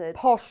custard.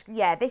 Posh,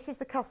 yeah. This is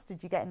the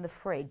custard you get in the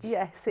fridge.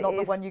 Yes, it is. Not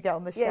the one you get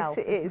on the shelf, Yes,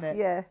 it is, isn't it?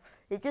 yeah.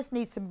 It just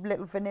needs some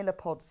little vanilla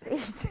pod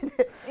seeds in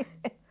it.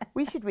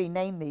 We should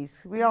rename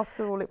these. We ask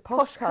her all it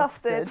Posh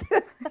custard.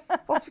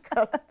 Posh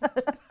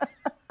custard.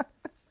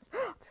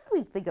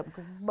 We think of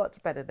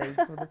much better names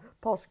for the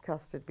Posh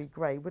custard. Be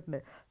great, wouldn't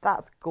it?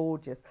 That's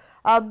gorgeous.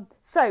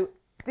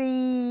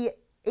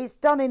 It's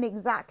done in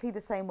exactly the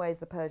same way as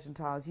the Persian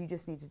tiles. You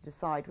just need to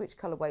decide which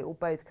colourway or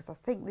both, because I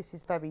think this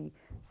is very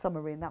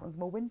summery and that one's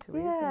more wintry,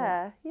 isn't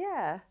it?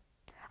 Yeah.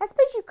 I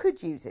suppose you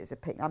could use it as a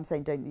picnic. I'm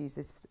saying don't use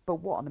this, but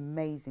what an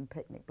amazing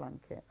picnic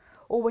blanket.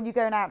 Or when you're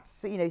going out,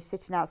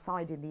 sitting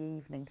outside in the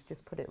evening to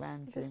just put it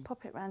around you. Just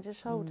pop it around your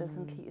shoulders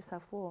and keep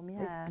yourself warm,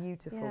 yeah. It's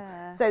beautiful.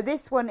 Yeah. So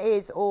this one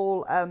is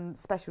all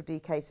special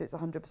DK, so it's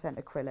 100%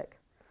 acrylic.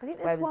 I think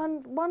there's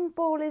one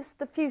ball is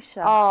the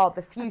fuchsia. Oh,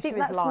 the fuchsia I think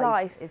is that's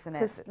life, isn't it?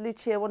 Because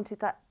Lucia wanted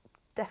that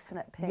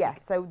definite pink.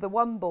 Yes, so the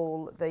one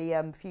ball,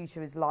 the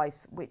fuchsia is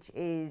life, which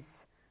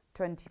is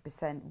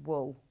 20%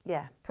 wool.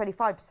 Yeah.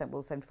 25%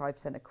 wool,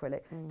 75%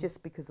 acrylic,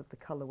 just because of the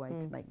colourway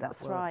to make that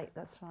work.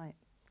 That's right.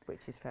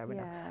 Which is fair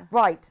enough.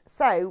 Right,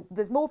 so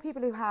there's more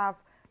people who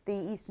have the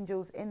Eastern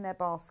Jewels in their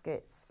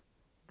baskets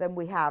than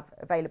we have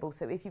available.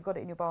 So if you've got it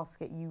in your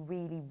basket, you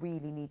really,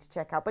 really need to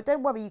check out. But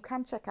don't worry, you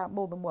can check out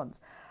more than once.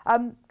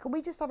 Can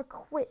we just have a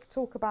quick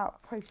talk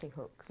about crochet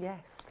hooks?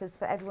 Yes. Because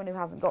for everyone who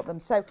hasn't got them.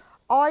 So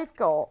I've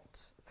got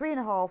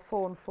 3.5,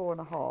 4 and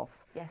 4.5.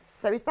 Yes.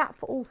 So is that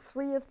for all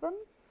three of them?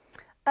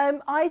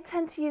 I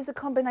tend to use a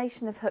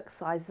combination of hook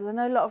sizes. I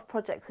know a lot of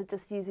projects are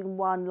just using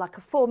one, like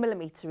a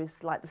 4mm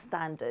is like the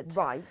standard.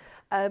 Right.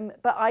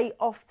 But I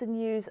often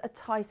use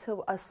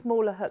a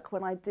smaller hook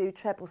when I do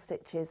treble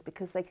stitches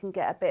because they can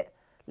get a bit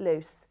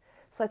loose.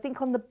 So I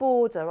think on the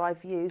border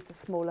I've used a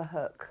smaller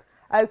hook.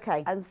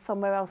 Okay. And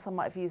somewhere else I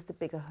might have used a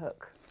bigger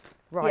hook.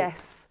 Right.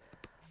 Yes.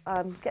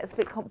 Gets a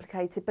bit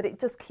complicated, but it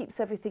just keeps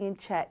everything in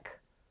check.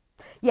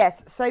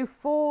 Yes, so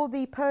for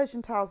the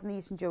Persian tiles and the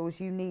Eastern jewels,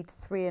 you need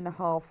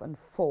 3.5 and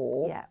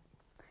 4. Yeah.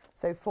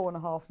 So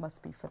 4.5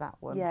 must be for that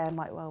one. Yeah,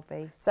 might well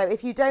be. So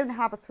if you don't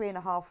have a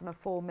 3.5 and a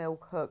 4mm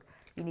hook,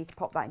 you need to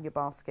pop that in your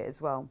basket as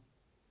well.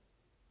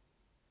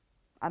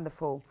 And the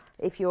 4,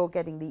 if you're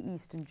getting the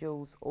Eastern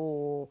jewels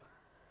or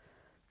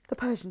the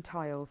Persian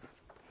tiles.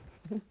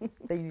 Then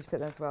you need to put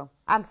that as well.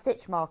 And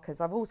stitch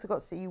markers. I've also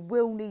got, so you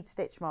will need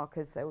stitch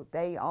markers, so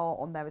they are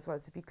on there as well.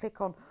 So if you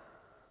click on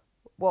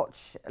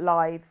watch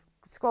live,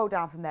 scroll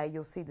down from there,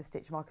 you'll see the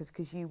stitch markers,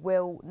 because you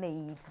will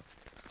need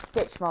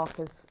stitch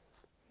markers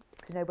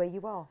to know where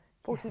you are.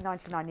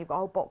 $14.99, you've got a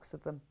whole box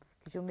of them,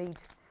 because you'll need,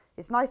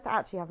 it's nice to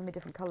actually have them in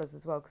different colours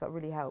as well, because that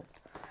really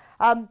helps.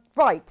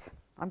 Right,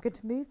 I'm going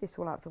to move this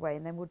all out of the way,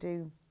 and then we'll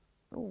do,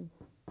 I'm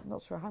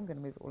not sure how I'm going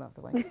to move it all out of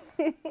the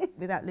way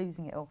without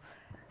losing it all.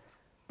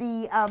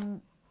 The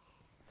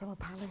Summer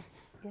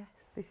Palace. Yes.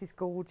 This is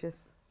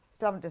gorgeous.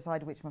 Still haven't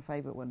decided which my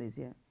favourite one is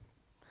yet.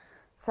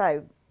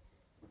 So,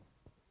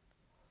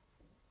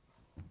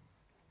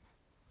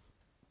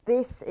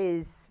 this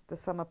is the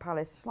Summer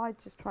Palace. Shall I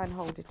just try and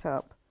hold it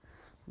up?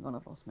 Hang on,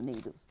 I've lost my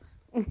needles.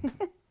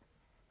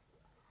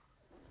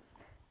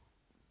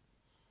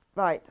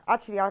 Right,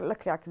 actually,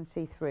 luckily I can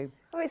see through.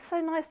 Oh, it's so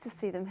nice to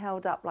see them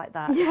held up like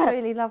that. Yeah. It's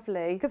really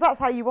lovely. Because that's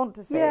how you want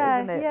to see it,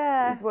 isn't it?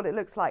 Yeah. It's what it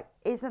looks like.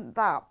 Isn't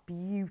that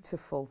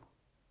beautiful?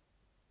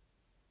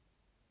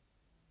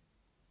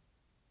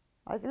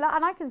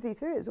 And I can see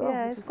through it as well.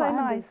 Yeah, which it's is so quite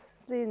handy. nice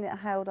seeing it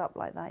held up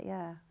like that,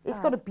 yeah. It's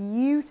got a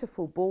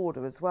beautiful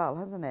border as well,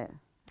 hasn't it?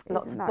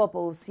 Lots Isn't of that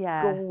bobbles,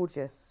 yeah.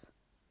 gorgeous.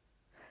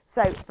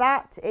 So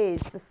that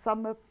is the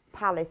Summer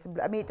Palace.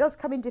 I mean, it does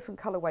come in different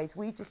colourways.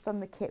 We've just done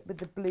the kit with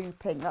the blue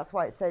pink. That's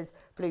why it says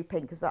blue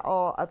pink, because there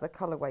are other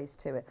colourways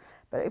to it.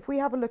 But if we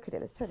have a look at it,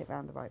 let's turn it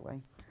around the right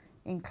way.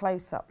 In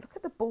close up, look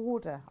at the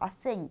border. I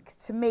think,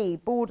 to me,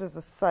 borders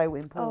are so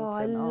important. Oh,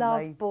 I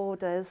love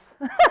borders.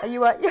 Are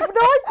you? Yeah, no,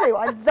 I do.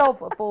 I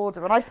love a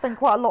border, and I spend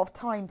quite a lot of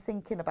time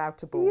thinking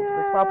about a border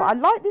as well. But I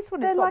like this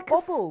one. It's got like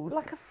bobbles,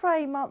 like a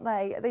frame, aren't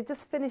they? They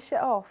just finish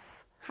it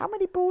off. How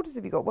many borders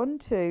have you got? 1,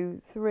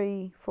 2,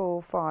 3,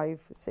 4,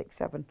 5, 6,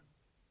 7.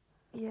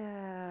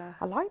 Yeah.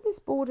 I like this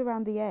border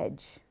around the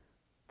edge.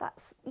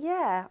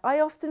 Yeah, I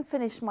often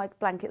finish my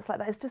blankets like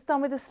that. It's just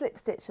done with a slip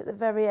stitch at the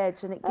very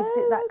edge, and it gives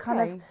it that kind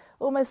of,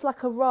 almost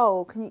like a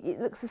roll. It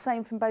looks the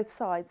same from both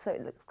sides, so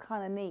it looks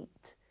kind of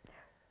neat.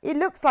 It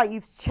looks like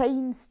you've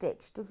chain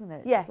stitched, doesn't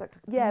it? Yeah, like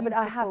yeah, but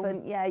I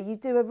haven't. Yeah, you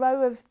do a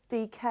row of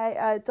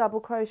double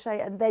crochet,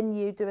 and then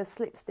you do a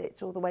slip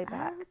stitch all the way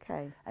back.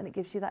 Okay. And it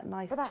gives you that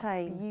nice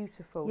chain. That's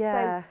beautiful.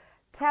 Yeah. So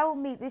tell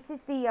me, this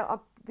is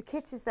the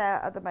kit is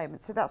there at the moment,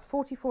 so that's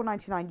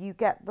 $44.99. You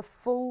get the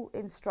full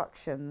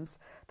instructions.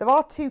 There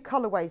are 2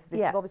 colourways of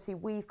this, but obviously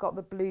we've got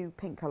the blue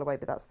pink colourway,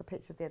 but that's the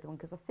picture of the other one,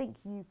 because I think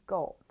you've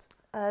got...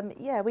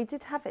 yeah, we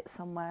did have it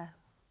somewhere.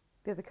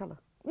 The other colour?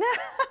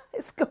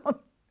 It's gone.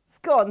 It's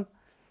gone.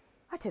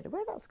 I don't know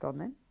where that's gone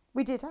then.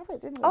 We did have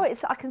it, didn't we? Oh,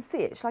 I can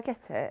see it. Shall I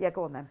get it? Yeah,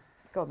 go on then.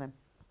 Go on then.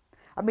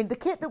 I mean, the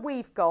kit that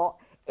we've got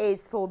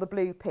is for the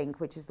blue pink,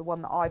 which is the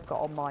one that I've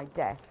got on my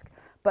desk.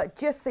 But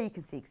just so you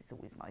can see, because it's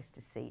always nice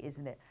to see,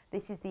 isn't it?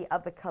 This is the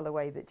other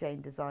colourway that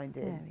Jane designed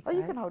it in. Oh,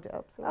 you can hold it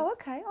up. Sorry. Oh,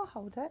 okay, I'll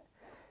hold it.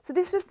 So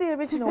this was the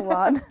original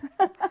one.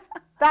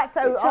 That's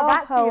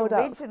the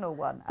original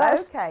one.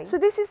 Okay. So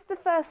this is the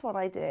first one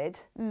I did.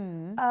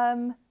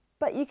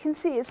 But you can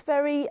see it's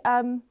very,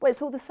 well,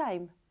 it's all the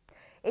same.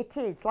 It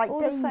is, like all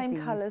daisies. The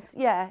same colours.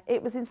 Yeah,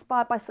 it was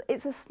inspired by,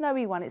 it's a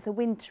snowy one, it's a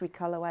wintry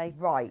colourway.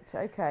 Right,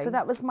 okay. So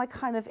that was my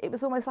kind of, it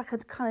was almost like a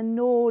kind of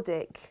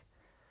Nordic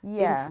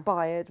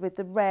inspired, with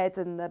the red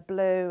and the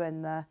blue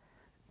and the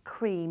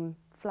cream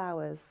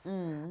flowers.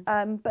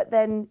 But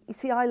then, you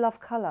see, I love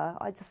colour,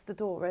 I just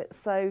adore it.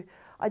 So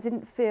I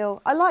didn't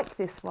feel, I like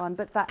this one,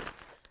 but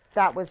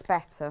that was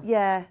better.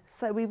 Yeah,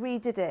 so we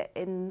redid it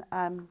in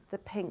the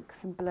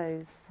pinks and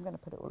blues. I'm going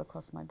to put it all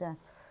across my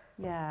desk.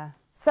 Yeah.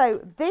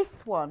 So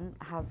this one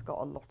has got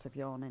a lot of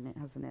yarn in it,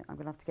 hasn't it? I'm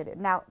going to have to get it.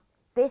 Now,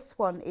 this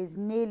one is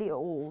nearly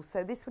all.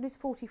 So this one is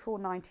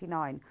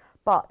 $44.99,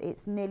 but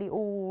it's nearly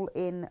all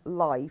in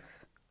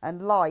Life.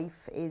 And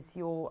Life is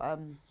your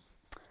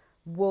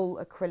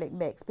wool acrylic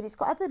mix, but it's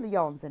got other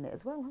yarns in it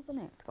as well, hasn't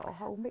it? It's got a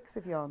whole mix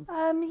of yarns.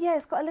 Yeah,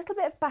 it's got a little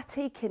bit of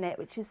batik in it,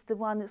 which is the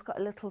one that's got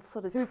a little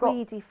sort of so we've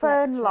tweedy got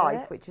Fern fleck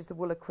Life, it. which is the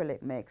wool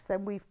acrylic mix.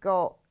 Then we've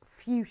got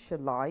Fuchsia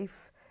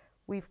Life.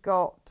 We've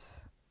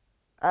got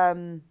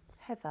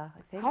Heather,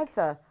 I think.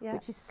 Heather, Yeah.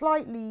 which is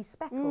slightly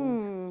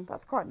speckled.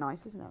 That's quite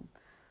nice, isn't it?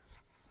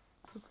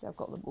 Hopefully I've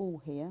got them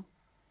all here.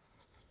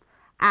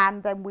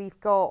 And then we've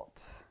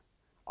got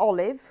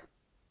Olive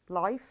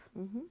Life.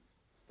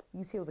 You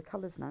can see all the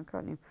colours now,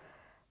 can't you?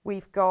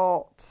 We've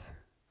got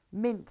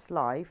Mint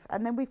Life,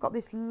 and then we've got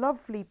this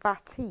lovely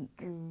batik.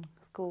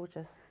 It's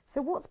gorgeous.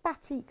 So what's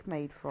batik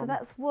made from? So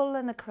that's wool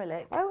and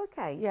acrylic. Oh,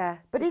 okay. Yeah.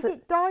 But is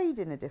it dyed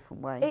in a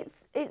different way?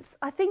 It's.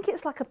 I think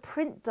it's like a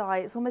print dye.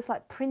 It's almost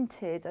like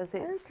printed as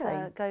it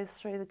Okay. goes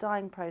through the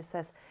dyeing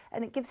process,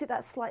 and it gives it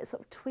that slight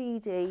sort of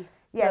tweedy.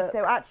 Yeah, look.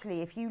 so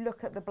actually, if you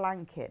look at the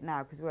blanket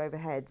now, because we're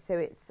overhead, so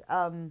it's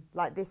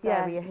like this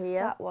area it's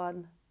here. that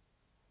one.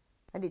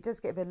 And it does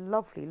give a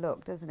lovely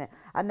look, doesn't it?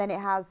 And then it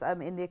has,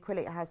 in the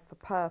acrylic, it has the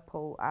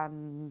purple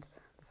and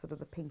sort of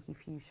the pinky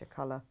fuchsia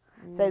colour.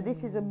 So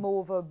this is a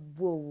more of a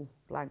wool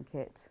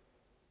blanket.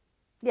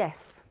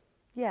 Yes.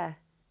 Yeah.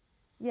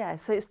 Yeah.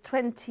 So it's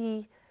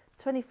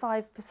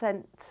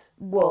 25%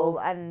 wool.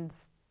 And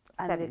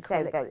And so the it's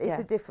acrylic,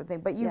 a different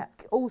thing. But you Yeah.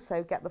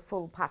 also get the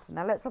full pattern.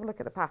 Now let's have a look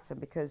at the pattern,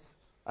 because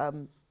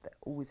they're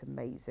always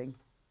amazing.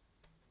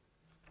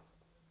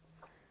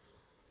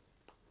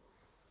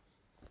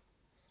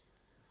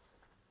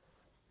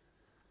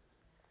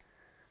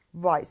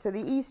 Right, so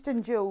the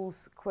Eastern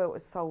Jewels quilt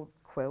is sold.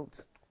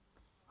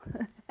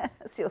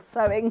 That's your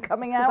sewing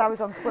coming Because out. I was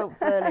on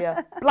quilts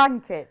earlier.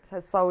 Blanket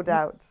has sold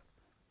out.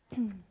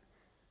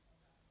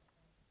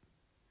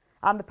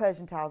 And the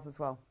Persian towels as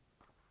well.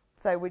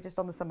 So we're just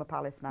on the Summer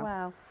Palace now.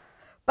 Wow.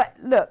 But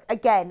look,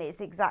 again,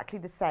 it's exactly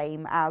the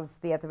same as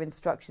the other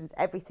instructions.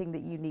 Everything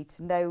that you need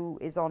to know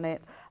is on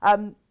it.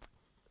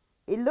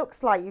 It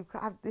looks like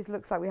this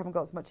looks like we haven't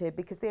got as much here,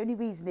 because the only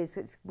reason is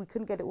we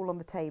couldn't get it all on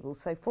the table.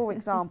 So, for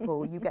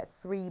example, you get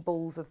 3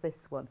 balls of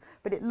this one,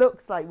 but it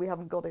looks like we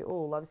haven't got it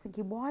all. I was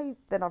thinking, why?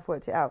 Then I've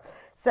worked it out.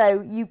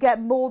 So you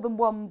get more than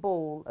 1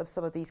 ball of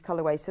some of these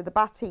colourways. So the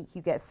batik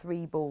you get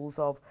 3 balls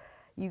of.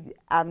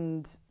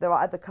 And there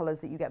are other colours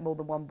that you get more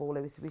than 1 ball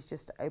of. We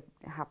just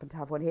happen to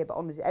have one here, but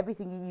honestly,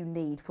 everything you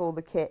need for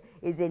the kit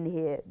is in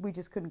here. We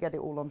just couldn't get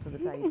it all onto the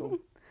table.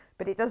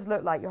 But it does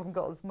look like you haven't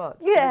got as much.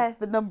 Yeah. It's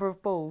the number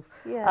of balls.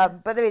 Yeah.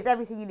 But there is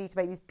everything you need to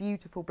make this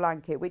beautiful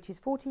blanket, which is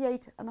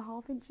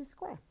 48.5 inches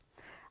square.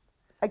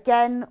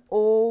 Again,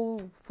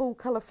 all full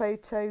colour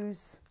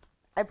photos,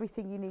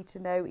 everything you need to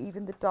know,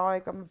 even the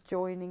diagram of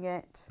joining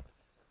it.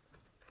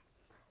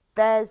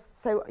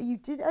 So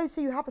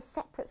you have a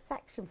separate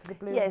section for the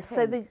blue and pink. Yes,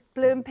 so the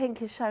blue and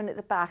pink is shown at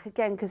the back,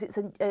 again, because it's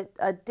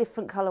a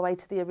different colourway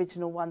to the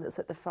original one that's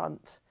at the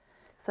front.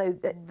 So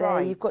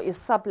there you've got your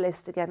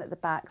sub-list again at the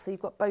back, so you've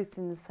got both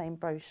in the same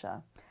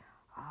brochure.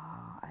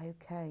 Ah,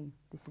 okay.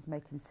 This is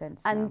making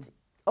sense And now.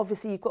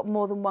 obviously you've got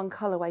more than one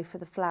colourway for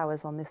the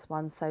flowers on this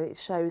one, so it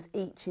shows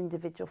each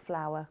individual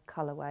flower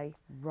colourway.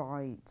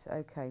 Right,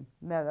 okay.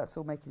 No, that's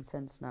all making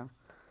sense now.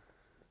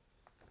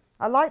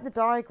 I like the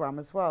diagram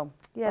as well.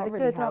 Yeah, That they're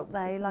really good, helps,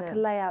 aren't they? doesn't Like it? a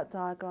layout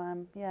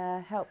diagram.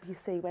 Yeah, help you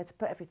see where to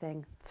put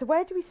everything. So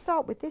where do we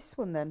start with this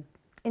one then?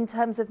 In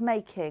terms of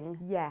making?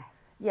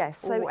 Yes. Yes.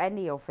 So, or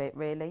any of it,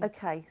 really.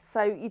 okay,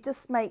 so you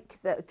just make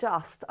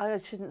I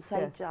shouldn't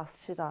say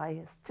just, should I?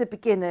 It's to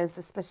beginners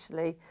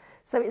especially.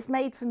 So it's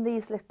made from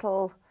these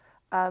little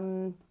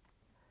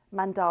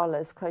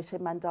mandalas, crochet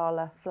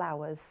mandala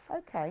flowers.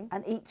 Okay.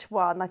 And each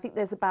one, I think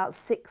there's about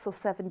 6 or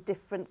 7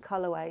 different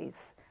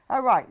colourways.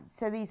 Oh, right.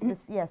 So these are the,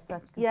 yes.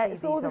 Yeah,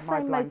 it's all the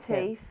same blanket.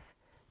 motif,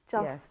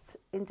 just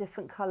in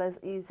different colours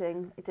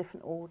using a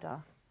different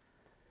order.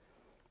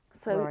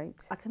 So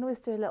I can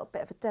always do a little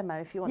bit of a demo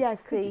if you want to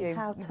see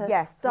how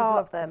to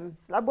start them.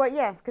 Well,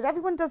 yes, because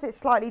everyone does it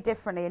slightly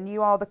differently, and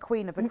you are the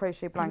queen of the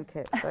crochet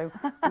blanket, so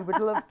we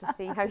would love to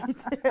see how you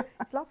do it.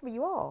 It's lovely,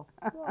 you are.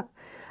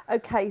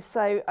 Okay,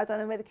 so I don't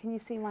know whether, can you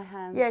see my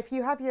hands? Yeah, if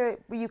you have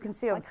you can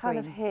see on screen.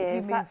 Kind of here.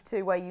 If you move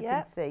to where you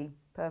can see.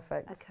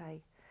 Perfect.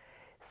 Okay.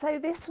 So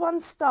this one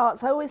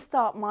starts, I always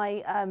start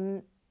my,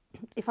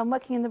 if I'm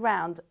working in the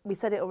round, we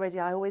said it already,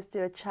 I always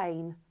do a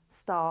chain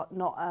start,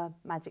 not a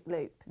magic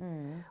loop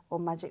or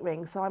magic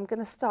ring. So I'm going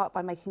to start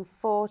by making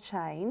 4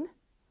 chain.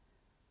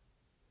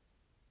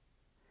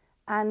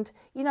 And,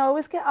 you know, I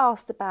always get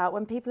asked about,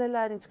 when people are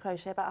learning to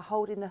crochet, about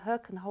holding the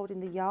hook and holding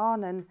the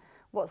yarn and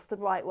what's the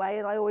right way.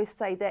 And I always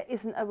say there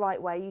isn't a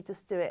right way, you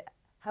just do it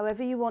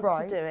however you want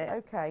to do it.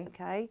 Okay.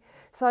 Okay.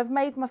 So I've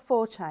made my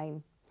 4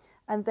 chain,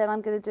 and then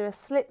I'm going to do a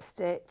slip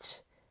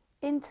stitch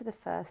into the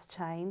first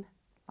chain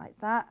like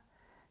that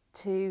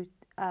to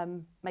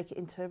make it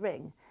into a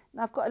ring.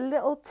 Now I've got a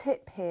little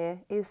tip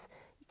here,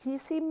 can you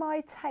see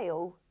my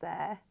tail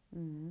there?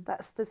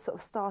 That's the sort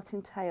of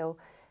starting tail.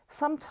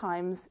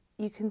 Sometimes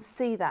you can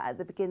see that at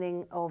the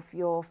beginning of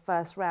your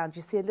first round.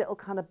 You see a little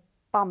kind of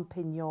bump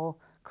in your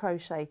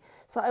crochet.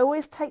 So I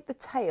always take the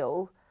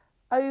tail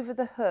over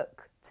the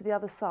hook to the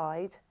other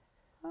side,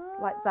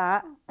 like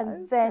that,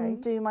 and then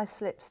do my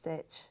slip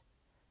stitch.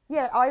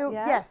 Yeah,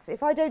 yes,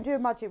 if I don't do a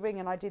magic ring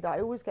and I do that,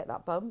 I always get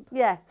that bump.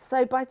 Yeah,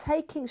 so by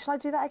taking, shall I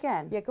do that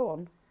again? Yeah, go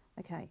on.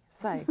 Okay,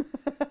 so.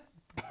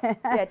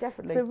 Yeah,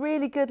 definitely. It's a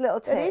really good little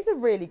tip. It is a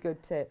really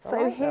good tip.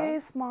 So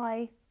here's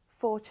my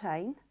 4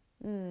 chain.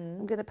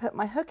 I'm going to put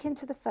my hook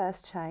into the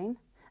first chain.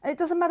 And it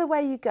doesn't matter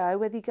where you go,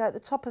 whether you go at the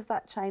top of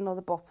that chain or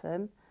the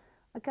bottom.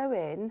 I go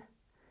in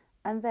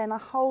and then I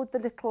hold the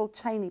little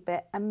chainy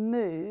bit and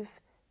move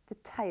the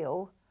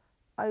tail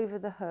over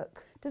the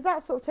hook. Does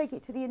that sort of take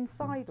it to the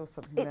inside or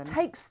something? It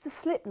takes the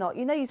slip knot.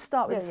 You know, you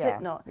start with a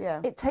slip knot.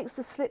 Yeah. It takes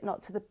the slip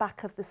knot to the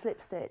back of the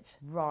slip stitch.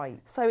 Right.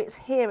 So it's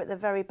here at the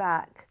very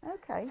back.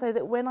 Okay. So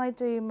that when I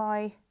do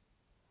my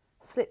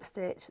slip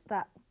stitch,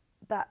 that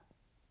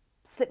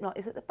slip knot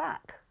is at the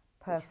back.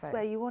 Perfect. Which is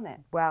where you want it.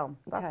 Well,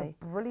 that's a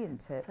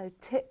brilliant tip. So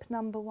tip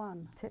number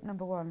 1. Tip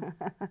number 1.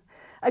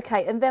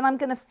 Okay, and then I'm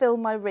going to fill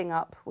my ring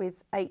up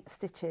with 8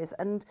 stitches.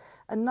 And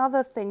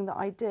another thing that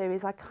I do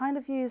is I kind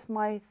of use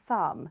my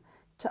thumb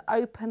to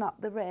open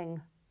up the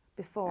ring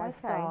before I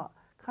start.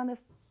 Kind of,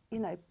 you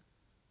know,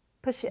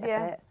 push it a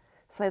bit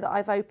so that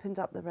I've opened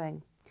up the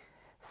ring.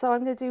 So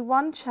I'm going to do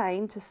 1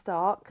 chain to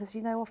start, because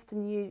you know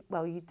often you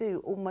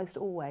do almost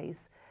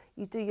always,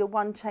 you do your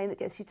 1 chain that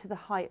gets you to the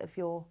height of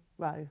your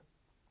row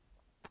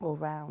or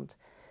round.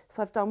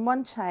 So I've done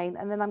 1 chain,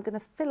 and then I'm going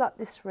to fill up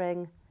this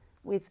ring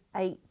with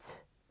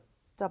 8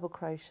 double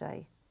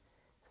crochet.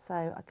 So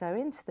I go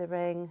into the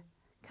ring,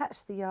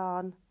 catch the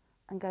yarn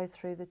and go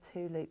through the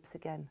 2 loops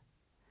again.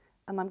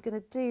 And I'm going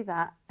to do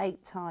that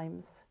 8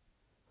 times.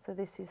 So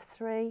this is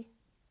 3,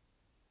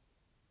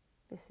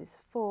 this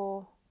is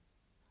 4,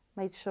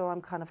 made sure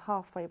I'm kind of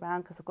halfway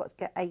round because I've got to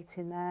get 8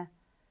 in there,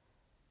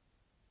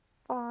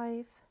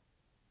 5,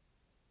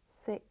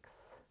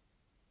 6,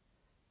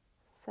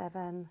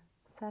 7,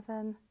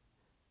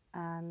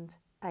 and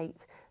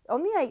 8.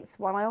 On the 8th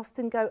one, I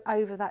often go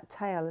over that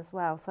tail as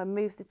well. So I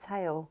move the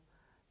tail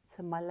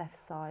to my left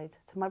side,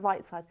 to my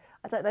right side.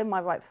 I don't know my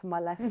right from my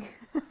left.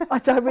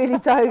 I really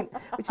don't,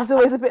 which is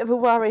always a bit of a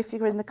worry if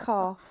you're in the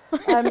car.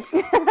 I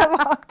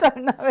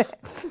don't know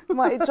it.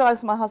 It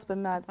drives my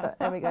husband mad, but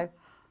there we go.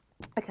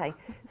 Okay,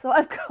 so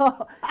I've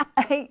got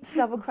 8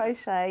 double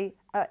crochet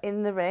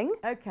in the ring.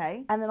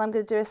 Okay. And then I'm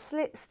going to do a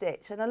slip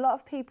stitch. And a lot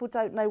of people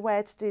don't know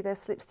where to do their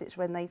slip stitch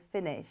when they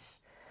finish.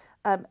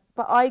 But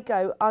I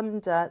go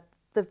under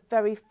the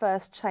very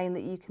first chain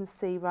that you can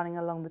see running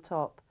along the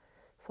top.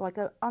 So I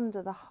go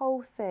under the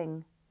whole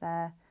thing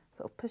there,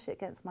 sort of push it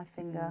against my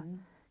finger,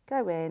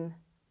 go in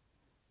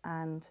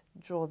and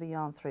draw the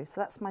yarn through.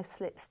 So that's my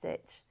slip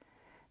stitch.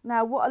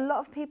 Now, what a lot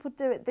of people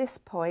do at this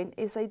point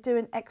is they do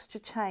an extra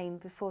chain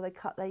before they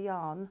cut their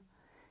yarn,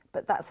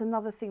 but that's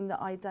another thing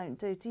that I don't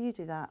do. Do you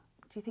do that?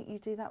 Do you think you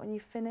do that when you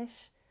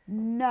finish?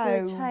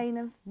 No. Do a chain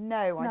of...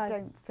 No, I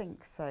don't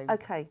think so.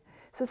 Okay,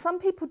 so some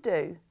people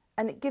do,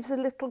 and it gives a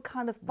little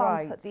kind of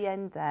bump at the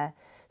end there.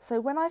 So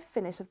when I've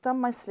finished, I've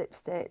done my slip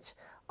stitch,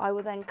 I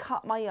will then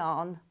cut my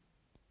yarn,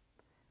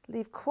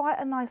 leave quite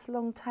a nice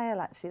long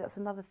tail actually, that's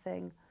another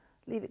thing.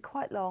 Leave it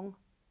quite long,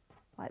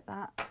 like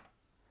that.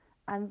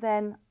 And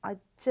then I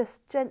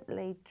just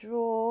gently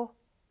draw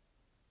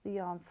the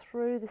yarn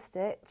through the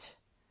stitch,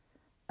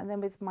 and then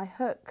with my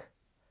hook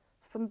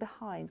from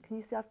behind, can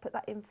you see I've put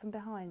that in from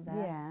behind there?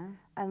 Yeah.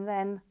 And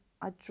then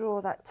I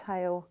draw that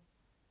tail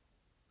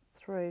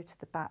through to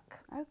the back.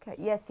 Okay,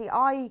 yeah, see,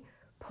 I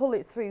pull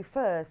it through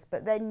first,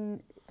 but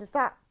then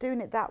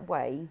doing it that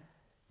way?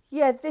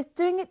 Yeah,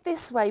 doing it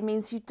this way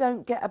means you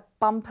don't get a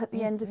bump at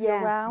the end of your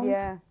round.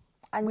 Yeah.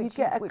 And you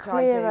get a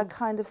clearer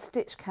kind of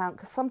stitch count,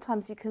 because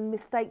sometimes you can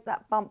mistake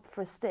that bump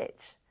for a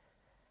stitch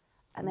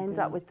and end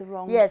up with the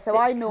wrong stitch count. Yeah, so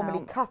I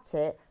normally cut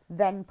it,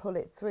 then pull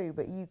it through,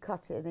 but you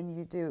cut it and then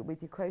you do it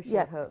with your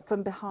crochet hook.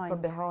 From behind.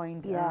 From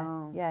behind. Yeah,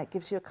 oh. Yeah, it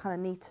gives you a kind of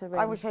neater ring.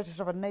 I wish I just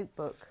have a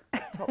notebook.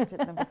 Top tip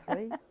number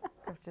 3.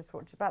 I've just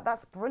watched about.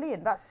 That's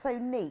brilliant. That's so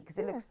neat because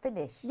it looks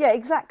finished. Yeah,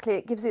 exactly.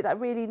 It gives it that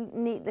really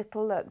neat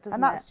little look, doesn't it?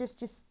 And that's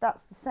just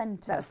that's the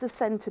centre. That's the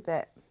centre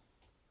bit.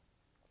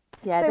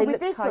 Yeah, so with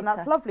this one,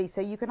 that's lovely.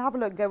 So you can have a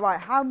look and go,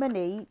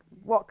 right,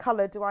 what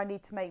colour do I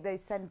need to make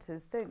those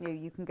centres, don't you?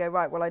 You can go,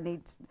 right, well, I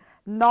need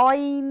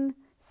 9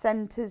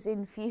 centres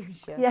in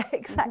fuchsia. Yeah,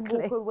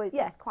 exactly.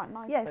 Yeah, it's quite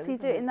nice. Yeah, so you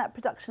do it in that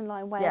production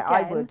line way again.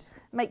 I would.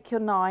 Make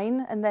your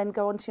 9 and then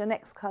go on to your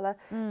next colour.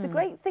 The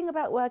great thing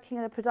about working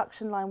in a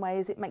production line way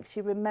is it makes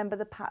you remember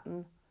the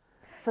pattern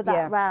for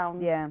that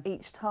round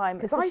each time.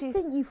 Because I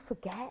think you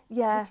forget,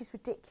 which is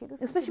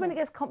ridiculous. Especially when it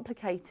gets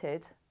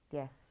complicated.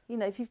 Yes. You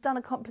know, if you've done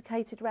a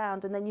complicated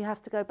round and then you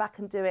have to go back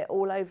and do it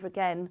all over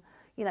again,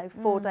 you know,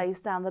 4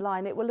 days down the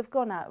line, it will have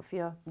gone out of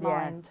your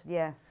mind.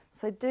 Yes.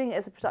 So doing it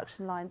as a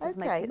production line does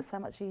make it so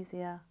much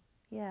easier.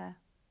 Yeah.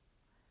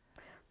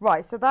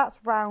 Right, so that's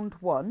round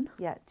 1.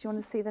 Yeah. Do you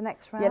want to see the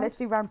next round? Yeah, let's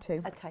do round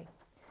 2. Okay.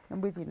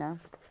 I'm with you now.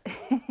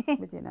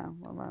 With you now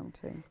on round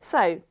 2.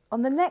 So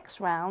on the next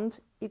round,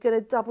 you're going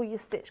to double your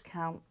stitch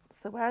count.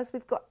 So whereas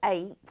we've got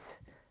 8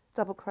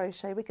 double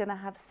crochet, we're going to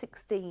have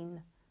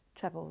 16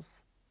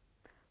 trebles.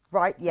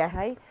 Right, yes.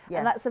 Okay? Yes.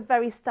 And that's a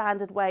very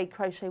standard way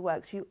crochet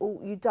works.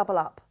 You double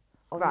up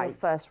on your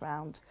first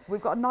round.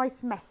 We've got a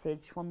nice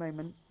message, one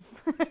moment.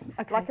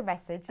 Okay. Like a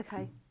message.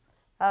 Okay.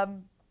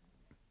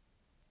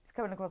 It's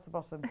coming across the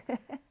bottom.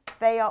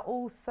 They are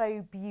all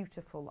so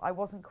beautiful. I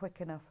wasn't quick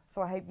enough,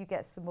 so I hope you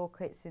get some more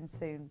kits in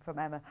soon from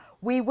Emma.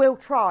 We will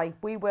try.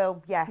 We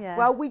will, yes. Yeah.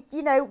 Well,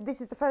 you know, this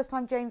is the first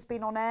time Jane's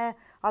been on air.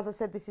 As I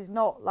said, this is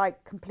not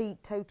like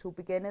complete, total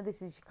beginner.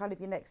 This is kind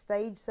of your next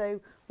stage. So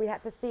we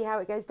had to see how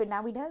it goes, but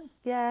now we know.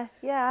 Yeah,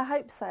 I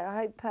hope so. I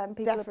hope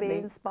people Definitely. are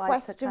being inspired.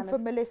 Question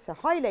from Melissa.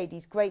 Hi,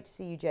 ladies. Great to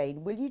see you,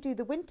 Jane. Will you do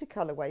the winter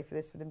colourway for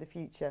this one in the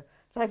future?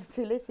 Thanks,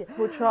 Alicia.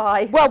 We'll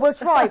try. Well, we'll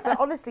try. But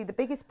honestly, the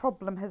biggest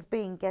problem has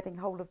been getting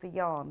hold of the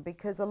yarn,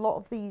 because a lot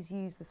of these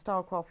use the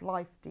Starcraft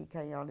Life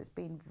DK yarn. It's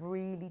been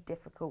really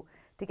difficult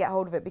to get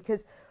hold of it,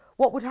 because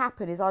what would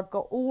happen is I've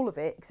got all of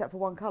it except for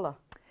one colour.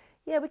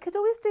 Yeah, we could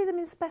always do them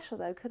in special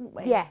though, couldn't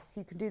we? Yes,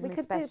 you can do them in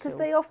special. Because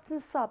they often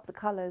sub the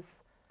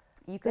colours.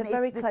 You can, They're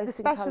very the close in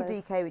special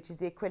colours. DK, which is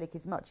the acrylic,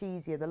 is much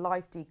easier. The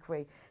Life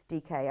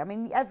DK. I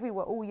mean,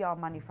 everywhere, all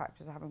yarn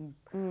manufacturers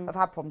have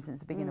had problems since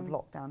the beginning of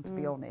lockdown, to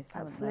be honest.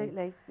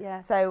 Absolutely, yeah.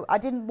 So I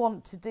didn't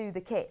want to do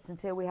the kits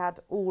until we had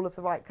all of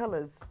the right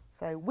colours.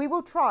 So we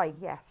will try,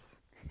 yes,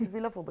 because we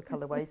love all the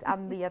colourways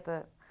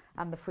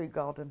and the fruit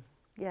garden.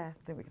 Yeah,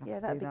 I think we can have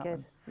to that'd do be that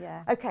good.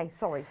 then. Yeah. Okay,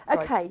 sorry.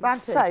 Okay,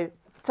 round two.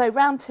 so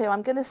round two,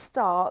 I'm going to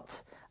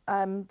start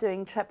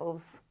doing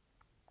trebles,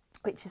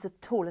 which is a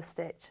taller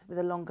stitch with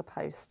a longer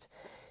post.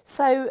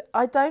 So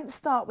I don't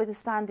start with a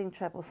standing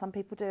treble. Some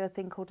people do a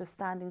thing called a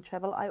standing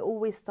treble. I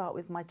always start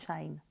with my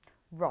chain.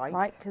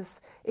 Right,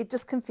 because it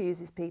just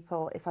confuses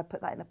people if I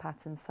put that in a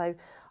pattern. So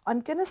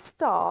I'm going to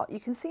start, you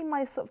can see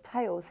my sort of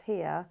tails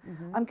here.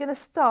 I'm going to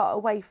start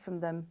away from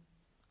them.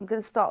 I'm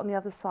going to start on the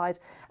other side.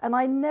 And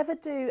I never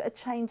do a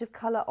change of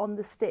colour on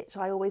the stitch.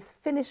 I always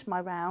finish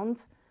my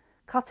round,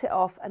 cut it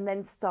off, and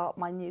then start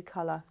my new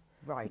colour.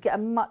 Right. You get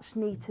a much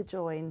neater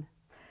join.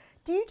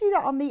 Do you do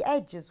that on the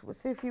edges?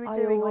 So if you were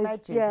doing on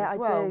edges as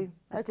well?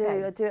 I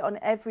do. I do it on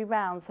every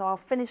round. So I'll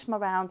finish my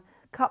round,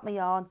 cut my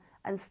yarn,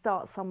 and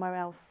start somewhere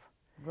else.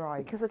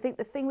 Right. Because I think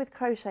the thing with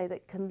crochet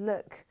that can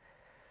look,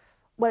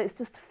 well, it's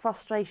just a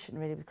frustration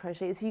really with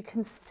crochet, is you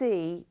can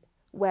see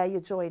where your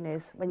join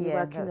is when you're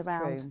working the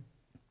round. True.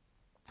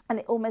 And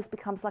it almost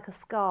becomes like a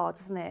scar,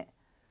 doesn't it?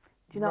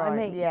 Do you know what I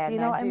mean? Yeah, do you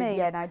know what I mean?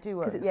 Yeah, no, I do.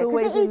 Because it's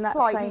always in that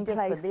same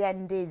different. place. The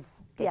end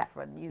is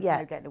different. You're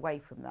no getting away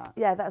from that.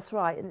 Yeah, that's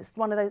right. And it's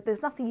one of those,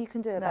 there's nothing you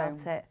can do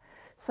about it.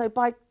 So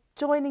by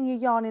joining your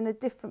yarn in a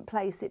different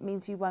place, it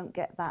means you won't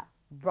get that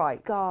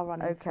scar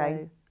running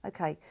through.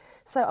 Okay.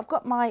 So I've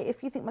got my,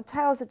 if you think my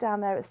tails are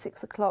down there at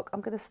 6 o'clock, I'm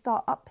going to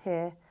start up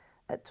here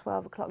at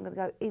 12 o'clock. I'm going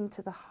to go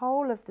into the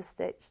whole of the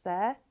stitch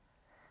there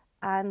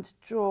and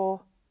draw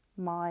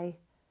my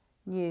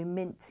new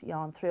mint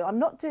yarn through. I'm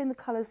not doing the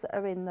colours that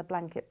are in the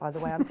blanket, by the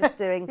way. I'm just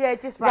doing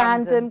just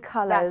random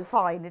colours. That's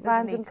fine. It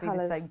doesn't need to be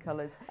colours. the same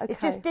colours. Okay.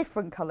 It's just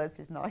different colours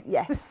is nice.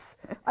 Yes.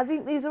 I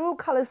think these are all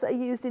colours that are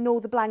used in all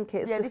the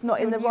blankets, just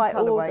not in the your right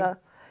colourway. order.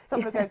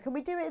 Someone will go, can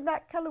we do it in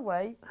that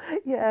colourway?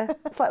 Yeah.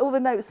 It's like all the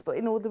notes, but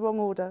in all the wrong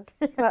order.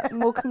 But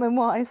Morecambe and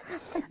Wise.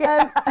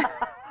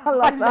 I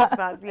love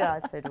that. Yeah,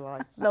 so do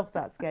I. Love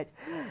that sketch.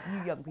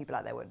 You young people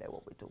out there won't know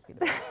what we're talking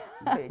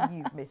about.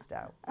 You've missed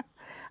out.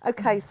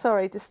 Okay,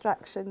 sorry,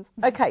 distractions.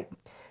 Okay,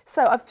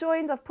 so I've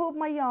pulled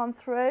my yarn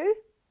through.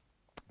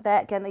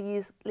 There again,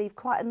 leave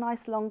quite a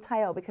nice long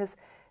tail, because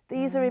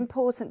these are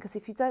important, because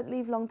if you don't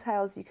leave long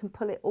tails, you can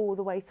pull it all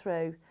the way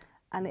through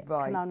and it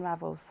can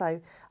unravel. So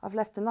I've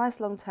left a nice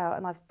long tail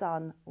and I've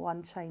done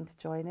one chain to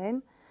join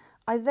in.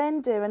 I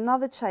then do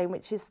another chain,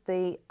 which is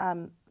the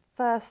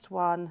first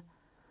one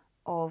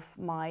of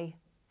my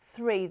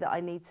 3 that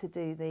I need to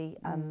do the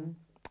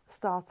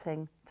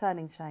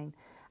turning chain.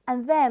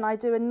 And then I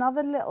do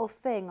another little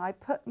thing. I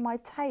put my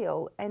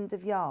tail end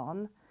of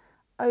yarn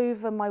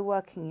over my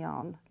working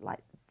yarn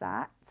like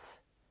that,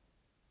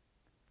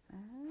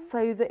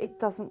 so that it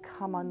doesn't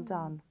come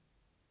undone.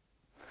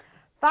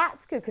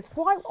 That's good, because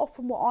quite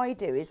often what I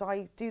do is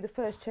I do the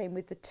first chain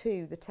with the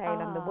 2, the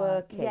tail and the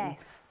working.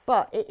 Yes.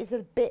 But it is a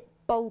bit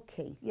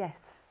bulky.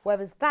 Yes.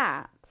 Whereas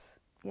that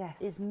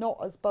Yes. is not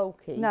as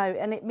bulky. No,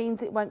 and it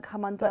means it won't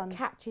come undone. But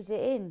catches it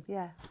in.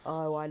 Yeah.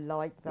 Oh, I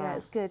like that. Yeah,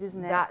 it's good,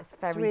 isn't it? That's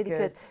it's really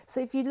good. So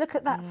if you look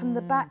at that from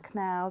the back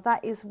now,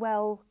 that is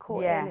well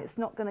caught in. It's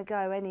not going to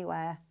go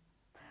anywhere.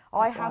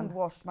 I hand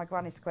washed my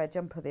granny square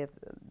jumper the other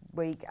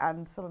week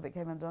and some of it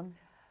came undone.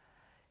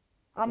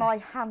 And I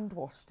hand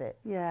washed it.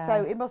 Yeah.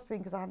 So it must have been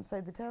because I hadn't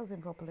sewed the tails in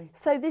properly.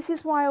 So this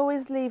is why I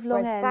always leave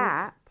long ends.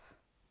 That,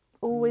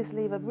 always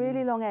leave a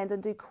really long end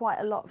and do quite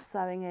a lot of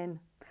sewing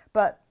in.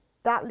 But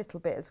that little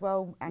bit as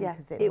well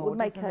anchors it more, will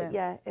make doesn't it?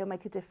 Yeah, it'll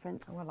make a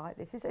difference. Oh, I like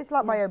this. It's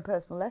like my own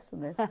personal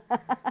lesson, this.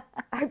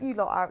 I hope you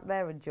lot out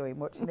there enjoying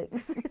watching it.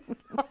 This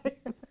is like,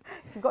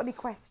 if you've got any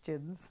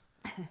questions.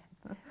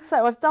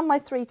 So I've done my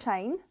 3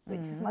 chain, which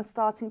is my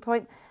starting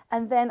point.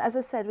 And then, as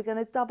I said, we're going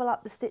to double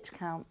up the stitch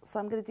count. So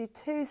I'm going to do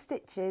 2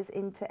 stitches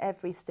into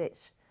every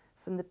stitch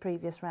from the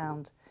previous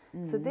round.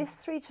 So this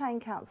 3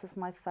 chain counts as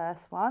my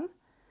first one.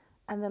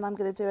 and then I'm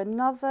going to do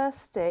another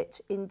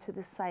stitch into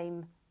the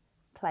same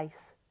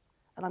place,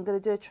 and I'm going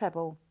to do a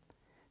treble.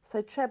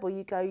 So treble,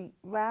 you go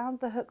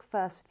round the hook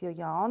first with your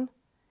yarn,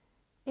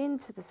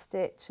 into the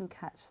stitch and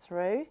catch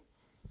through.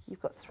 You've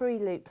got 3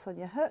 loops on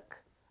your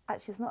hook.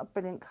 Actually, it's not a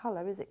brilliant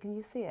colour, is it? Can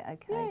you see it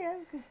okay? Yeah,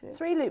 I can see it.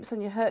 3 loops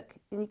on your hook,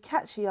 and you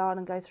catch your yarn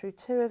and go through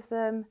 2 of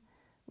them,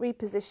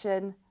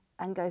 reposition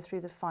and go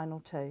through the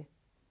final 2.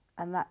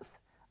 And that's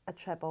a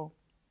treble.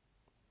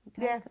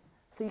 Okay? Yeah.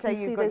 So, So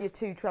you've got your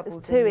 2 trebles.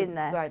 There's 2 in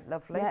there. Right,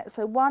 lovely. Yeah,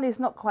 so one is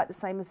not quite the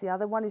same as the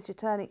other. One is your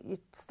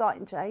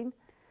starting chain,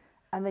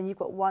 and then you've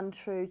got 1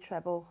 true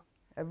treble.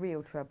 A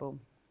real treble.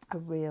 A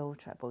real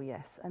treble,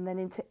 yes. And then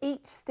into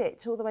each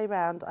stitch all the way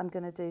round, I'm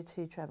going to do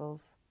 2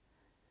 trebles.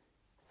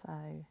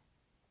 So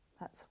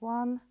that's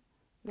 1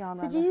 yarn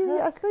So around do the you?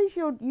 hook. I suppose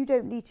you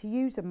don't need to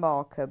use a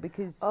marker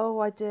because. Oh,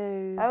 I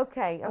do.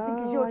 Okay, I think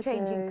because you're I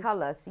changing do.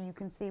 colour, so you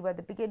can see where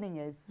the beginning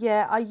is.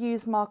 Yeah, I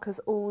use markers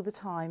all the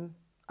time.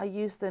 I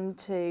use them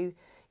to,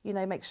 you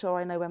know, make sure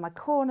I know where my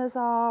corners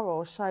are,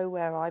 or show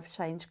where I've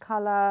changed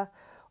colour,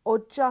 or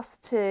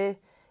just to,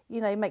 you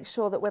know, make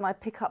sure that when I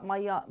pick up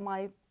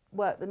my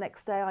work the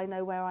next day, I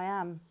know where I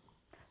am.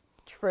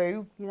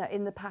 True. You know,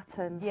 in the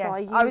pattern. Yes.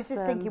 So I was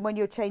just thinking when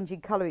you're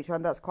changing colour each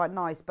one, that's quite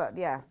nice. But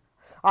yeah,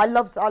 I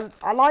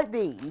like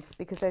these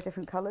because they're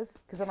different colours.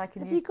 Because then I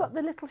can. Have you got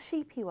the little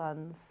sheepy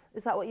ones?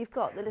 Is that what you've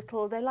got? The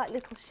little, they're like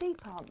little sheep,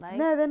 aren't they?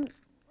 No, then.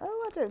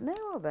 Oh, I don't know.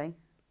 Are they?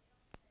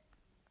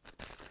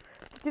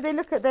 Do they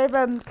look at their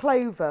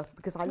clover?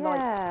 Because I like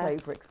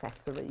clover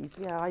accessories.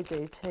 Yeah, I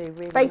do too.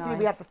 Really. Basically, nice.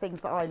 we have the things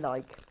that I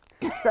like,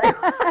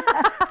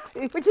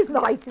 so, which is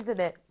nice, isn't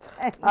it?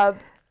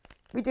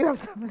 We do have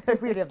some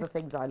really other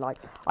things I like.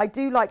 I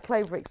do like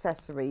clover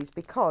accessories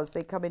because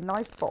they come in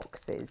nice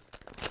boxes,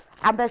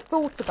 and they're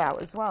thought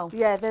about as well.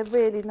 Yeah, they're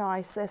really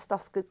nice. Their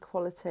stuff's good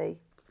quality.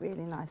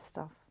 Really nice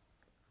stuff.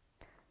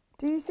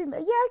 Do you think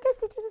that? Yeah, I guess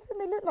they do.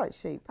 They look like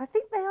sheep. I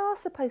think they are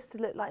supposed to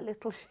look like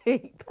little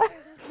sheep.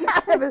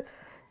 Yeah,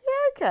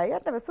 okay.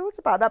 I'd never thought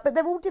about that. But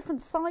they're all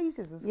different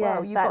sizes as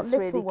well. You've got little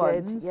really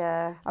ones good.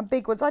 Yeah. and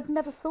big ones. I'd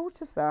never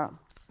thought of that.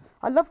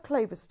 I love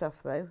clover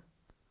stuff though.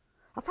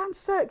 I found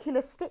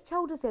circular stitch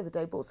holders the other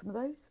day. Bought some of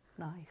those.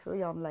 Nice. For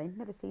Yarn Lane.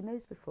 Never seen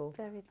those before.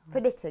 Very nice.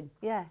 For knitting.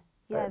 Yeah.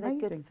 Yeah, they're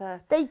amazing. good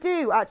for... They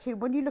do, actually.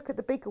 When you look at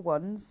the bigger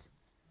ones,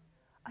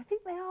 I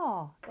think they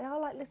are. They are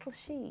like little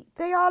sheep.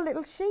 they are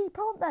little sheep,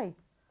 aren't they?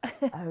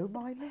 Oh,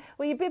 my Lord.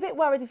 Well, you'd be a bit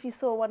worried if you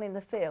saw one in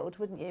the field,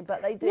 wouldn't you?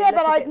 But they do Yeah, look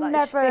but a I'd bit like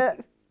never,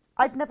 sheep.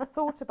 I'd never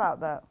thought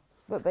about that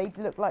they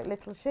look like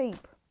little sheep.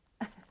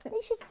 They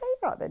should say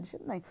that then,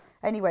 shouldn't they?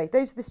 Anyway,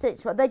 those are the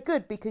stitch ones. They're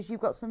good because you've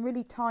got some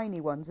really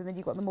tiny ones and then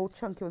you've got the more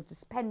chunky ones,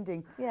 just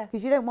depending. Yeah.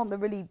 Because you don't want the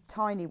really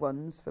tiny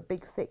ones for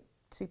big, thick,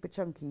 super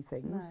chunky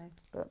things. No.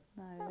 But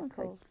No, oh, okay.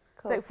 cool.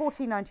 Cool. So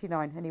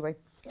 $14.99 anyway.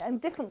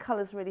 And different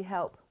colours really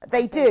help.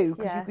 They do,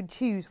 because yeah. you can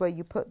choose where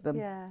you put them.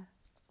 Yeah.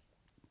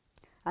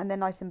 And they're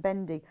nice and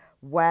bendy.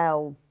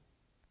 Well,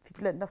 if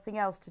you've learnt nothing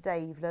else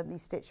today, you've learnt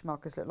these stitch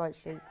markers look like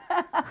sheep.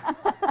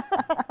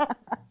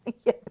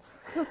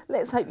 Yes.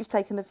 Let's hope you've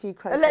taken a few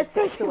crochet Let's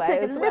tips take away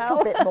a as little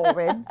well. bit more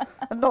in,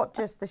 and not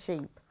just the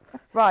sheep.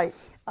 Right.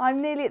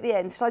 I'm nearly at the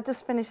end. Shall I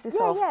just finish this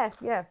off?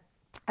 Yeah.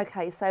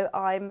 Okay, so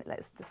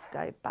let's just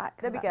go back.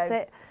 There we That's go.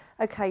 it.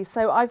 Okay,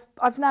 so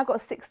I've now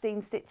got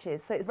 16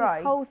 stitches. So it's Right.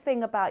 this whole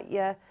thing about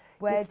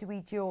Where do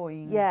we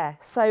join? Yeah,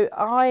 so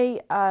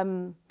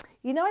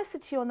you know, I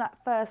said to you on that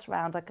first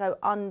round, I go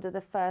under the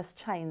first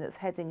chain that's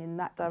heading in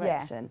that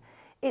direction. Yes.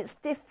 It's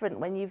different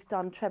when you've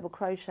done treble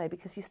crochet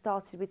because you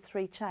started with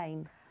 3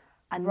 chain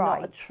and not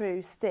a Right.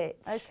 true stitch.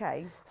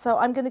 Okay. So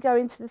I'm going to go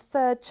into the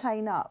 3rd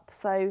chain up.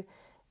 So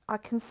I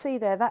can see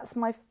there, that's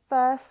my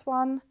first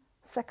one,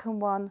 second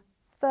one,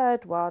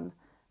 3rd one,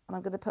 and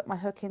I'm going to put my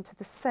hook into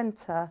the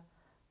centre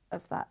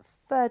of that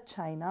 3rd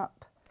chain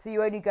up. So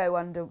you only go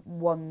under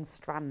one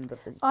strand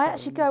of the I chain.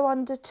 actually go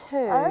under 2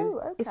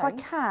 Oh, if I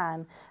okay.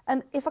 can.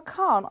 And if I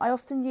can't, I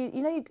often use,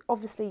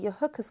 obviously your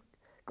hook has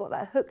got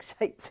that hook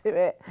shape to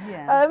it,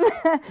 Yeah.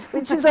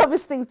 which is an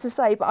obvious thing to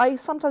say, but I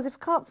sometimes, if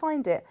I can't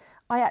find it,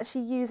 I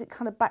actually use it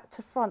kind of back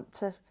to front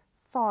to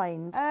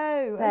find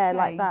Oh, there okay.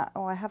 like that.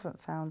 Oh, I haven't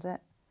found it.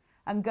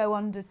 And go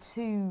under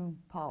 2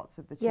 parts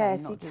of the chain, Yeah,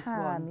 if not you just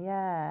can, one.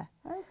 yeah.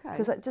 Okay.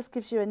 Because that just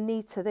gives you a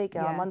neater, there you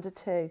go, I'm Yes. under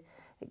 2.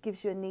 It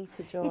gives you a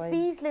neater join. It's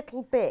these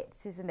little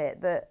bits, isn't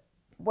it, that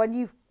when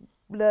you've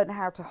learned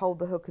how to hold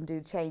the hook and do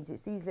the chains,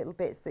 it's these little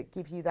bits that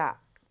give you that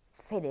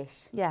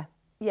finish. Yeah,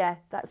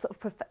 that sort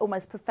of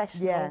almost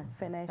professional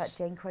finish. That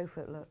Jane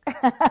Crowfoot look.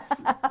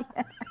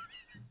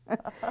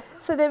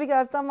 So there we go,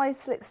 I've done my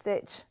slip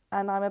stitch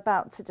and I'm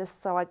about to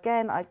just, so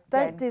again, I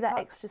don't Then do that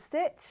cut. extra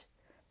stitch.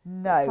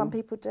 No. Some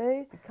people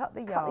do. You cut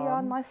the Cut the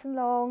yarn nice and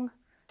long.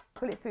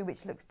 pull it through,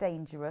 which looks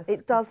dangerous.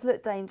 It does 'cause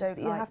look dangerous, don't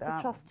but you like have that.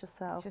 to trust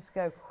yourself. Just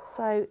go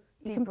So you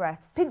deep can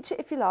breaths. pinch it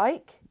if you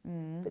like,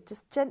 but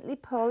just gently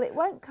pull. It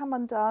won't come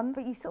undone.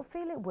 But you sort of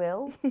feel it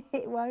will.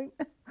 It won't.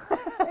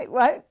 It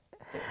won't.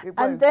 It And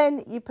won't.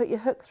 then you put your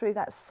hook through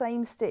that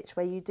same stitch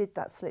where you did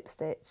that slip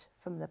stitch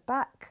from the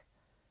back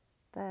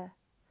there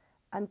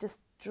and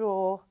just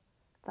draw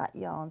that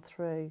yarn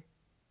through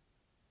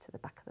to the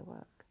back of the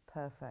work.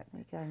 Perfect. There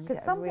you go. And you Because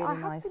get a really I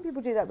have nice, seen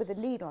people do that with a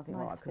needle. I think,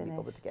 nice I couldn't be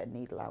bothered finish. to get a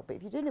needle out. But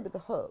if you're doing it with the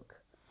hook,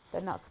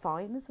 then that's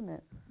fine, isn't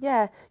it?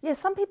 yeah.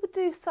 Some people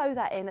do sew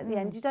that in at the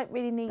end. You don't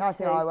really need I to.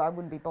 think I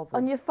wouldn't be bothered.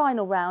 On your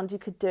final round, you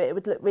could do it. It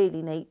would look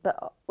really neat.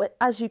 But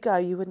as you go,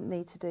 you wouldn't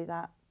need to do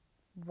that.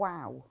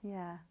 Wow.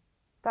 Yeah.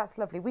 That's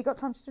lovely. We got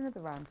time to do another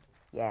round?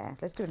 Yeah,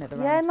 let's do another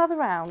round. Yeah, another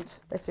round.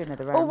 Let's do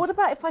another round. Or what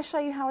about if I show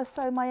you how I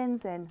sew my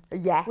ends in?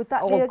 Yes. Would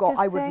that be a God, good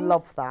I would thing?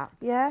 love that.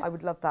 Yeah? I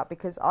would love that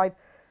because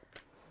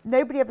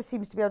nobody ever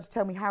seems to be able to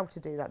tell me how to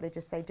do that. They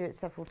just say do it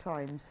several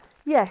times.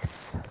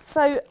 Yes.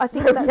 So I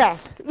think So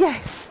that's...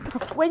 Yes.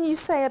 When you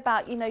say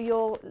about,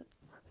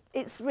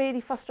 it's really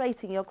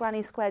frustrating, your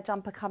granny square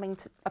jumper coming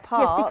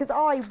apart. Yes, because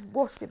I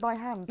washed it by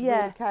hand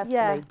really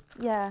carefully.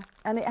 Yeah.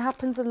 And it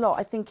happens a lot.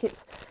 I think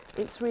it's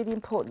really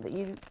important that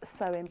you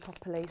sew in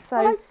properly. So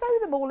Well, I sew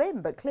them all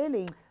in, but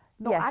clearly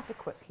not Yes.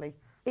 adequately.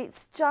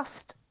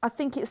 I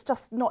think it's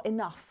just not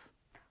enough.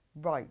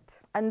 Right.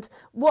 And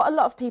what a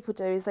lot of people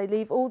do is they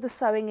leave all the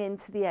sewing in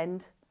to the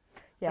end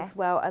Yes. as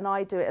well, and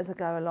I do it as I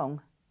go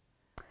along.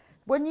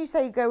 When you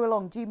say go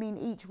along, do you mean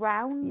each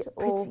round?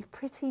 or...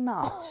 Pretty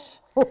much.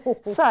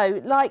 So,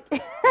 like,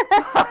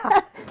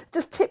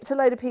 just tipped a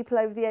load of people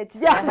over the edge. Yeah,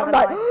 there, I'm haven't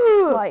like, I?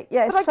 It's like,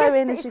 yeah, but I sew guess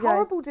in as it's you go.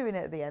 horrible doing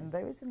it at the end,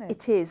 though, isn't it?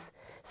 It is.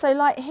 So,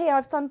 like here,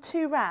 I've done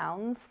 2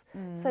 rounds.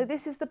 So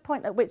this is the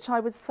point at which I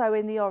would sew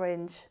in the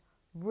orange.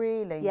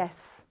 Really?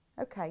 Yes.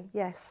 Okay.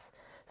 Yes.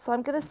 So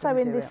I'm going to sew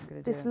in do it, this I'm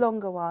gonna do it.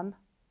 longer one.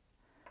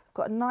 I've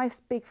got a nice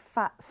big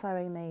fat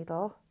sewing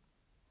needle,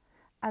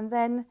 and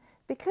then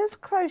because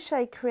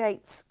crochet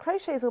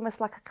is almost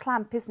like a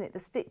clamp, isn't it? The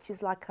stitch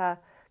is like a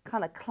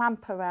kind of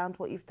clamp around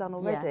what you've done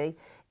already.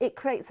 Yes. It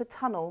creates a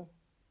tunnel.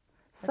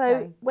 So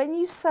Okay. when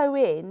you sew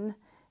in,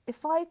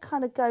 if I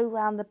kind of go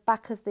round the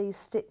back of these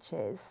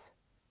stitches,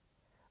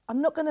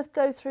 I'm not going to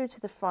go through to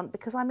the front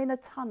because I'm in a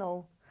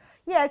tunnel.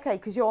 Yeah, okay,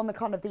 because you're on the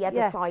kind of the other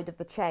Yeah. side of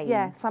the chain.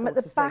 Yeah, so I'm at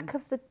sort the of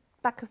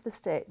back of the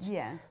stitch.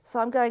 Yeah. So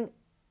I'm going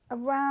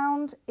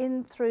around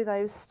in through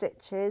those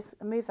stitches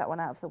and move that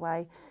one out of the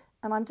way,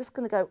 and I'm just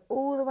going to go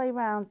all the way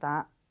around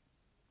that,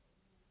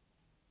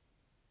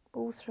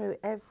 all through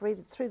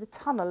the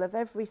tunnel of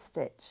every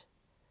stitch.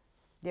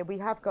 Yeah, we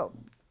have got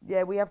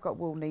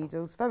wool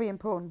needles. Very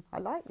important. I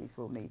like these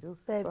wool needles.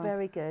 as They're well.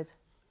 very good.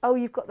 Oh,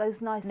 you've got those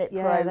nice. Knit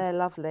yeah, Pro. they're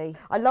lovely.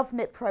 I love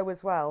Knit Pro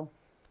as well.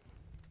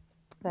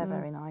 They're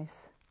very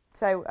nice.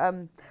 So,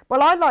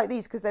 well, I like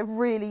these because they're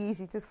really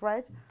easy to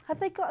thread. Have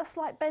they got a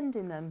slight bend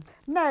in them?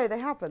 No, they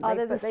haven't. Oh,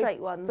 they're the but straight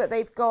ones. But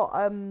they've got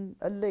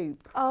a loop.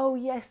 Oh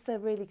yes, they're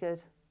really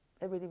good.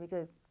 They're really, really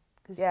good.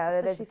 'Cause Yeah,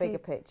 there's a especially if bigger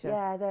picture.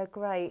 Yeah, they're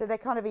great. So they're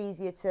kind of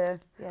easier to...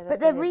 Yeah, but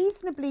they're brilliant.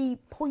 reasonably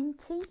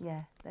pointy.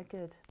 Yeah, they're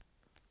good.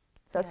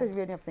 So that's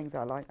really only other things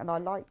I like. And I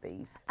like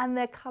these. And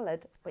they're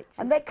coloured, which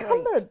And is they're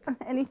great. coloured.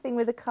 Anything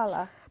with a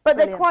colour. But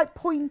they're Brilliant. quite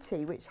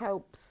pointy, which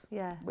helps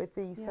Yeah. with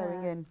the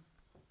sewing Yeah. in.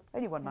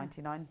 Only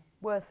 $1.99.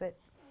 Worth it.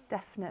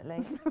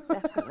 Definitely,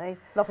 definitely.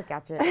 Love a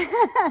gadget.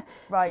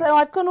 Right. So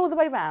I've gone all the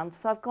way round.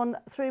 So I've gone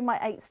through my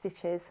 8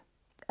 stitches.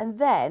 And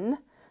then,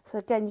 so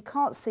again, you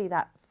can't see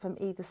that from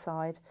either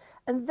side.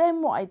 And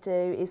then what I do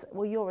is,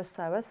 well, you're a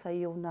sewer, so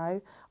you'll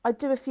know, I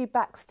do a few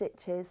back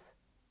stitches.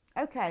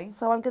 Okay.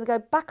 So I'm going to go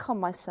back on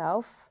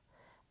myself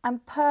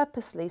and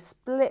purposely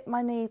split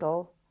my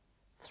needle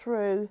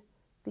through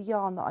the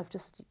yarn that I've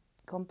just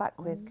gone back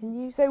with. Can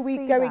you So see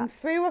we're going that?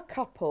 through a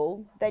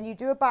couple, then you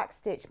do a back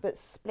stitch, but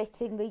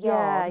splitting the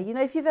Yeah, yarn. you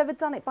know, if you've ever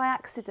done it by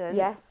accident.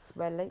 Yes,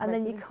 And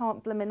then you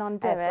can't blooming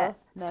undo Ever, it.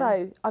 no.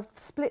 So I've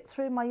split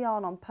through my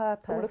yarn on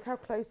purpose. Oh, look how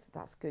close.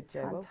 That's good,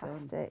 Jo.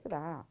 Fantastic. Well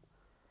done.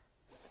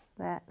 Look at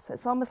There. So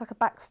it's almost like a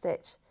back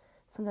stitch.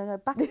 So I'm going to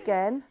go back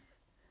again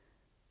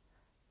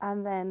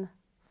and then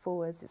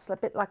forwards. It's a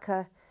bit like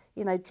a,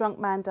 drunk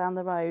man down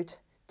the road.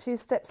 2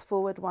 steps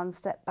forward, 1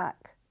 step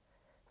back.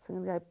 So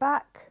I'm going to go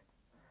back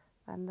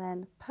and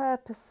then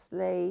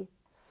purposely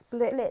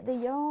split the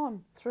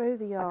yarn. through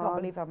the yarn. I can't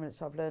believe how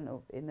much I've learned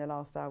in the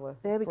last hour.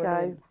 There we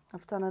Brilliant. go.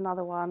 I've done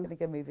another one. I'm going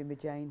to go moving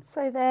with Jane.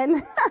 So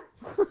then,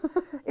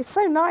 it's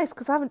so nice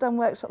because I haven't done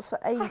workshops for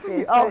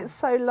ages. Oh. So it's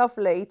so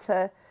lovely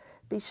to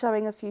be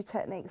showing a few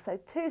techniques. So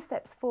 2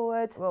 steps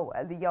forward Well,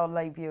 the Yarn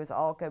Lane viewers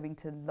are going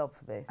to love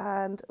this.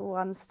 and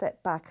 1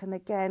 step back. And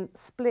again,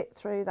 split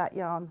through that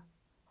yarn.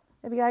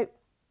 There we go.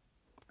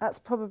 That's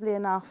probably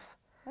enough.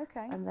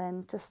 Okay. And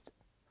then just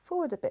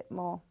forward a bit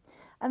more.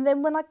 And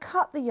then when I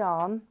cut the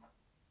yarn,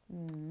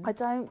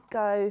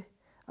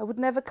 I would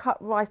never cut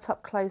right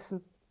up close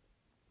and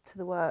to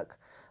the work.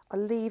 I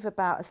leave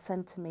about 1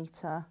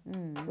 centimetre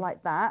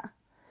like that,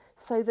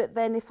 so that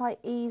then if I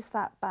ease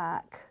that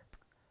back,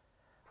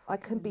 I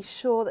can be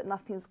sure that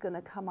nothing's going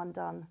to come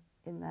undone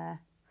in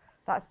there.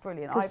 That's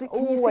brilliant. 'Cause I've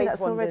can you see always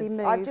that's already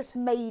wondered. I've moved? just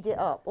made it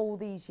up all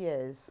these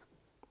years.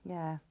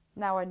 Yeah,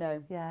 Now I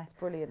know. yeah. It's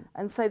brilliant.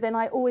 And so then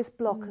I always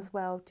block as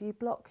well. Do you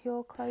block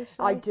your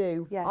crochet? I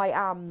do. Yeah. I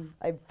am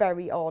a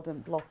very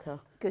ardent blocker.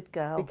 Good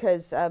girl.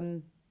 Because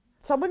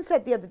someone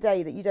said the other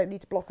day that you don't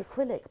need to block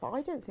acrylic, but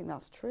I don't think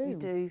that's true. You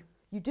do.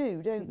 You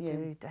do, don't you? You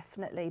do,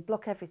 definitely.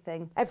 Block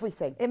everything.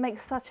 Everything. It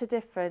makes such a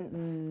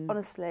difference,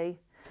 honestly.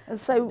 And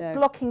so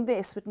blocking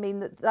this would mean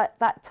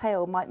that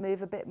tail might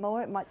move a bit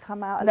more. It might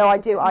come out a little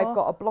bit more. I've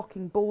got a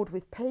blocking board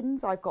with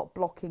pins. I've got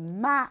blocking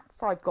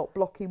mats. I've got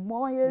blocking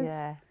wires.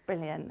 Yeah,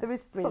 brilliant. There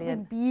is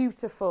something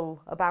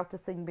beautiful about a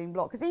thing being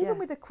blocked. Because even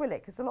with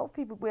acrylic, because a lot of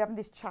people, we're having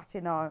this chat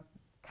in our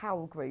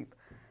cowl group,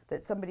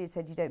 that somebody had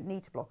said you don't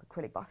need to block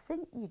acrylic, but I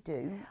think you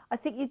do. I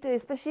think you do,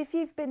 especially if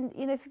you've been,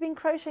 you know, if you've been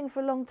crocheting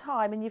for a long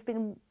time and you've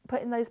been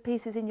putting those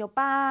pieces in your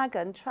bag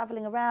and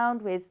travelling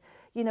around with,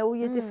 you know, all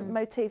your different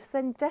motifs,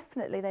 then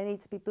definitely they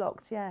need to be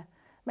blocked. Yeah,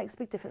 makes a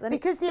big difference. And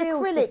because the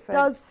acrylic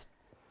does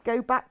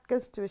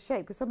goes to a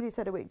shape. Because somebody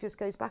said, oh, it just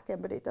goes back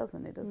in, but it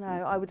doesn't. It doesn't. No,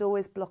 I would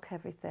always block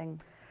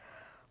everything.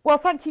 Well,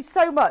 thank you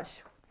so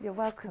much. You're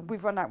welcome. We're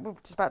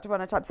just about to run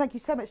out of time. Thank you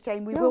so much,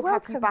 Jane. We will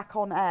have you back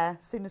on air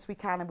as soon as we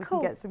can, and we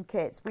can get some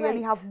kits. We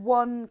only have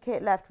one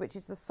kit left, which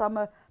is the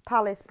Summer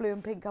Palace blue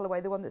and pink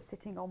colourway, the one that's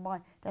sitting on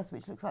my desk,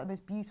 which looks like the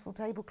most beautiful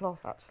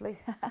tablecloth, actually.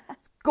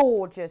 It's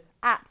gorgeous,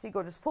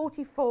 absolutely gorgeous.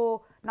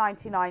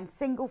 $44.99,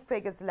 single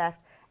figures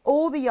left.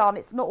 All the yarn,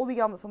 it's not all the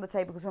yarn that's on the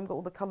table because we haven't got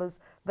all the colours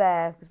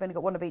there because we've only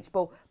got one of each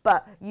ball,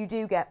 but you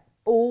do get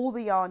all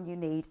the yarn you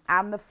need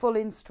and the full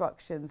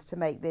instructions to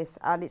make this,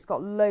 and it's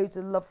got loads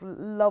of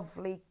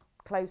lovely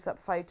close-up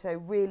photo,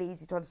 really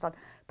easy to understand.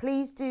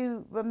 Please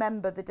do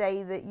remember the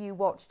day that you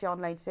watched Yarn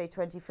Lane today,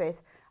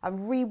 25th,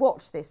 and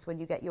re-watch this when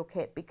you get your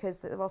kit, because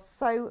there are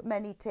so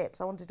many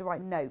tips. I wanted to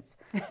write notes.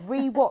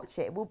 Re-watch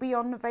it. It will be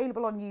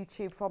available on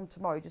YouTube from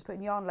tomorrow. Just put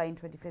in Yarn Lane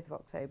 25th of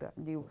October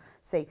and you'll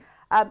see.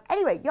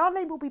 Anyway, Yarn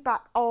Lane will be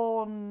back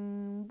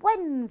on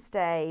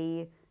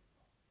Wednesday.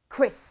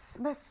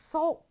 Christmas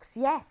socks,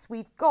 yes,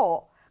 we've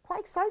got,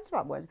 quite excited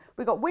about one.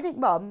 We've got Winnick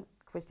Mum,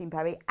 Christine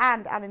Perry,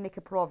 and Anna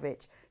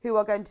Nikiforovich, who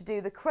are going to do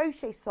the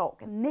crochet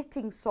sock,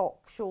 knitting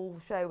sock shawl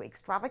show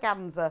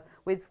extravaganza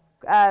with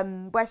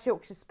West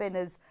Yorkshire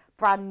Spinners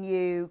brand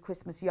new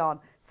Christmas yarn.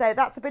 So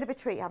that's a bit of a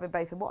treat having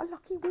both of them. What a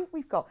lucky week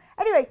we've got.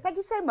 Anyway, thank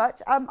you so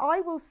much.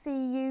 I will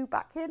see you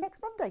back here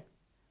next Monday.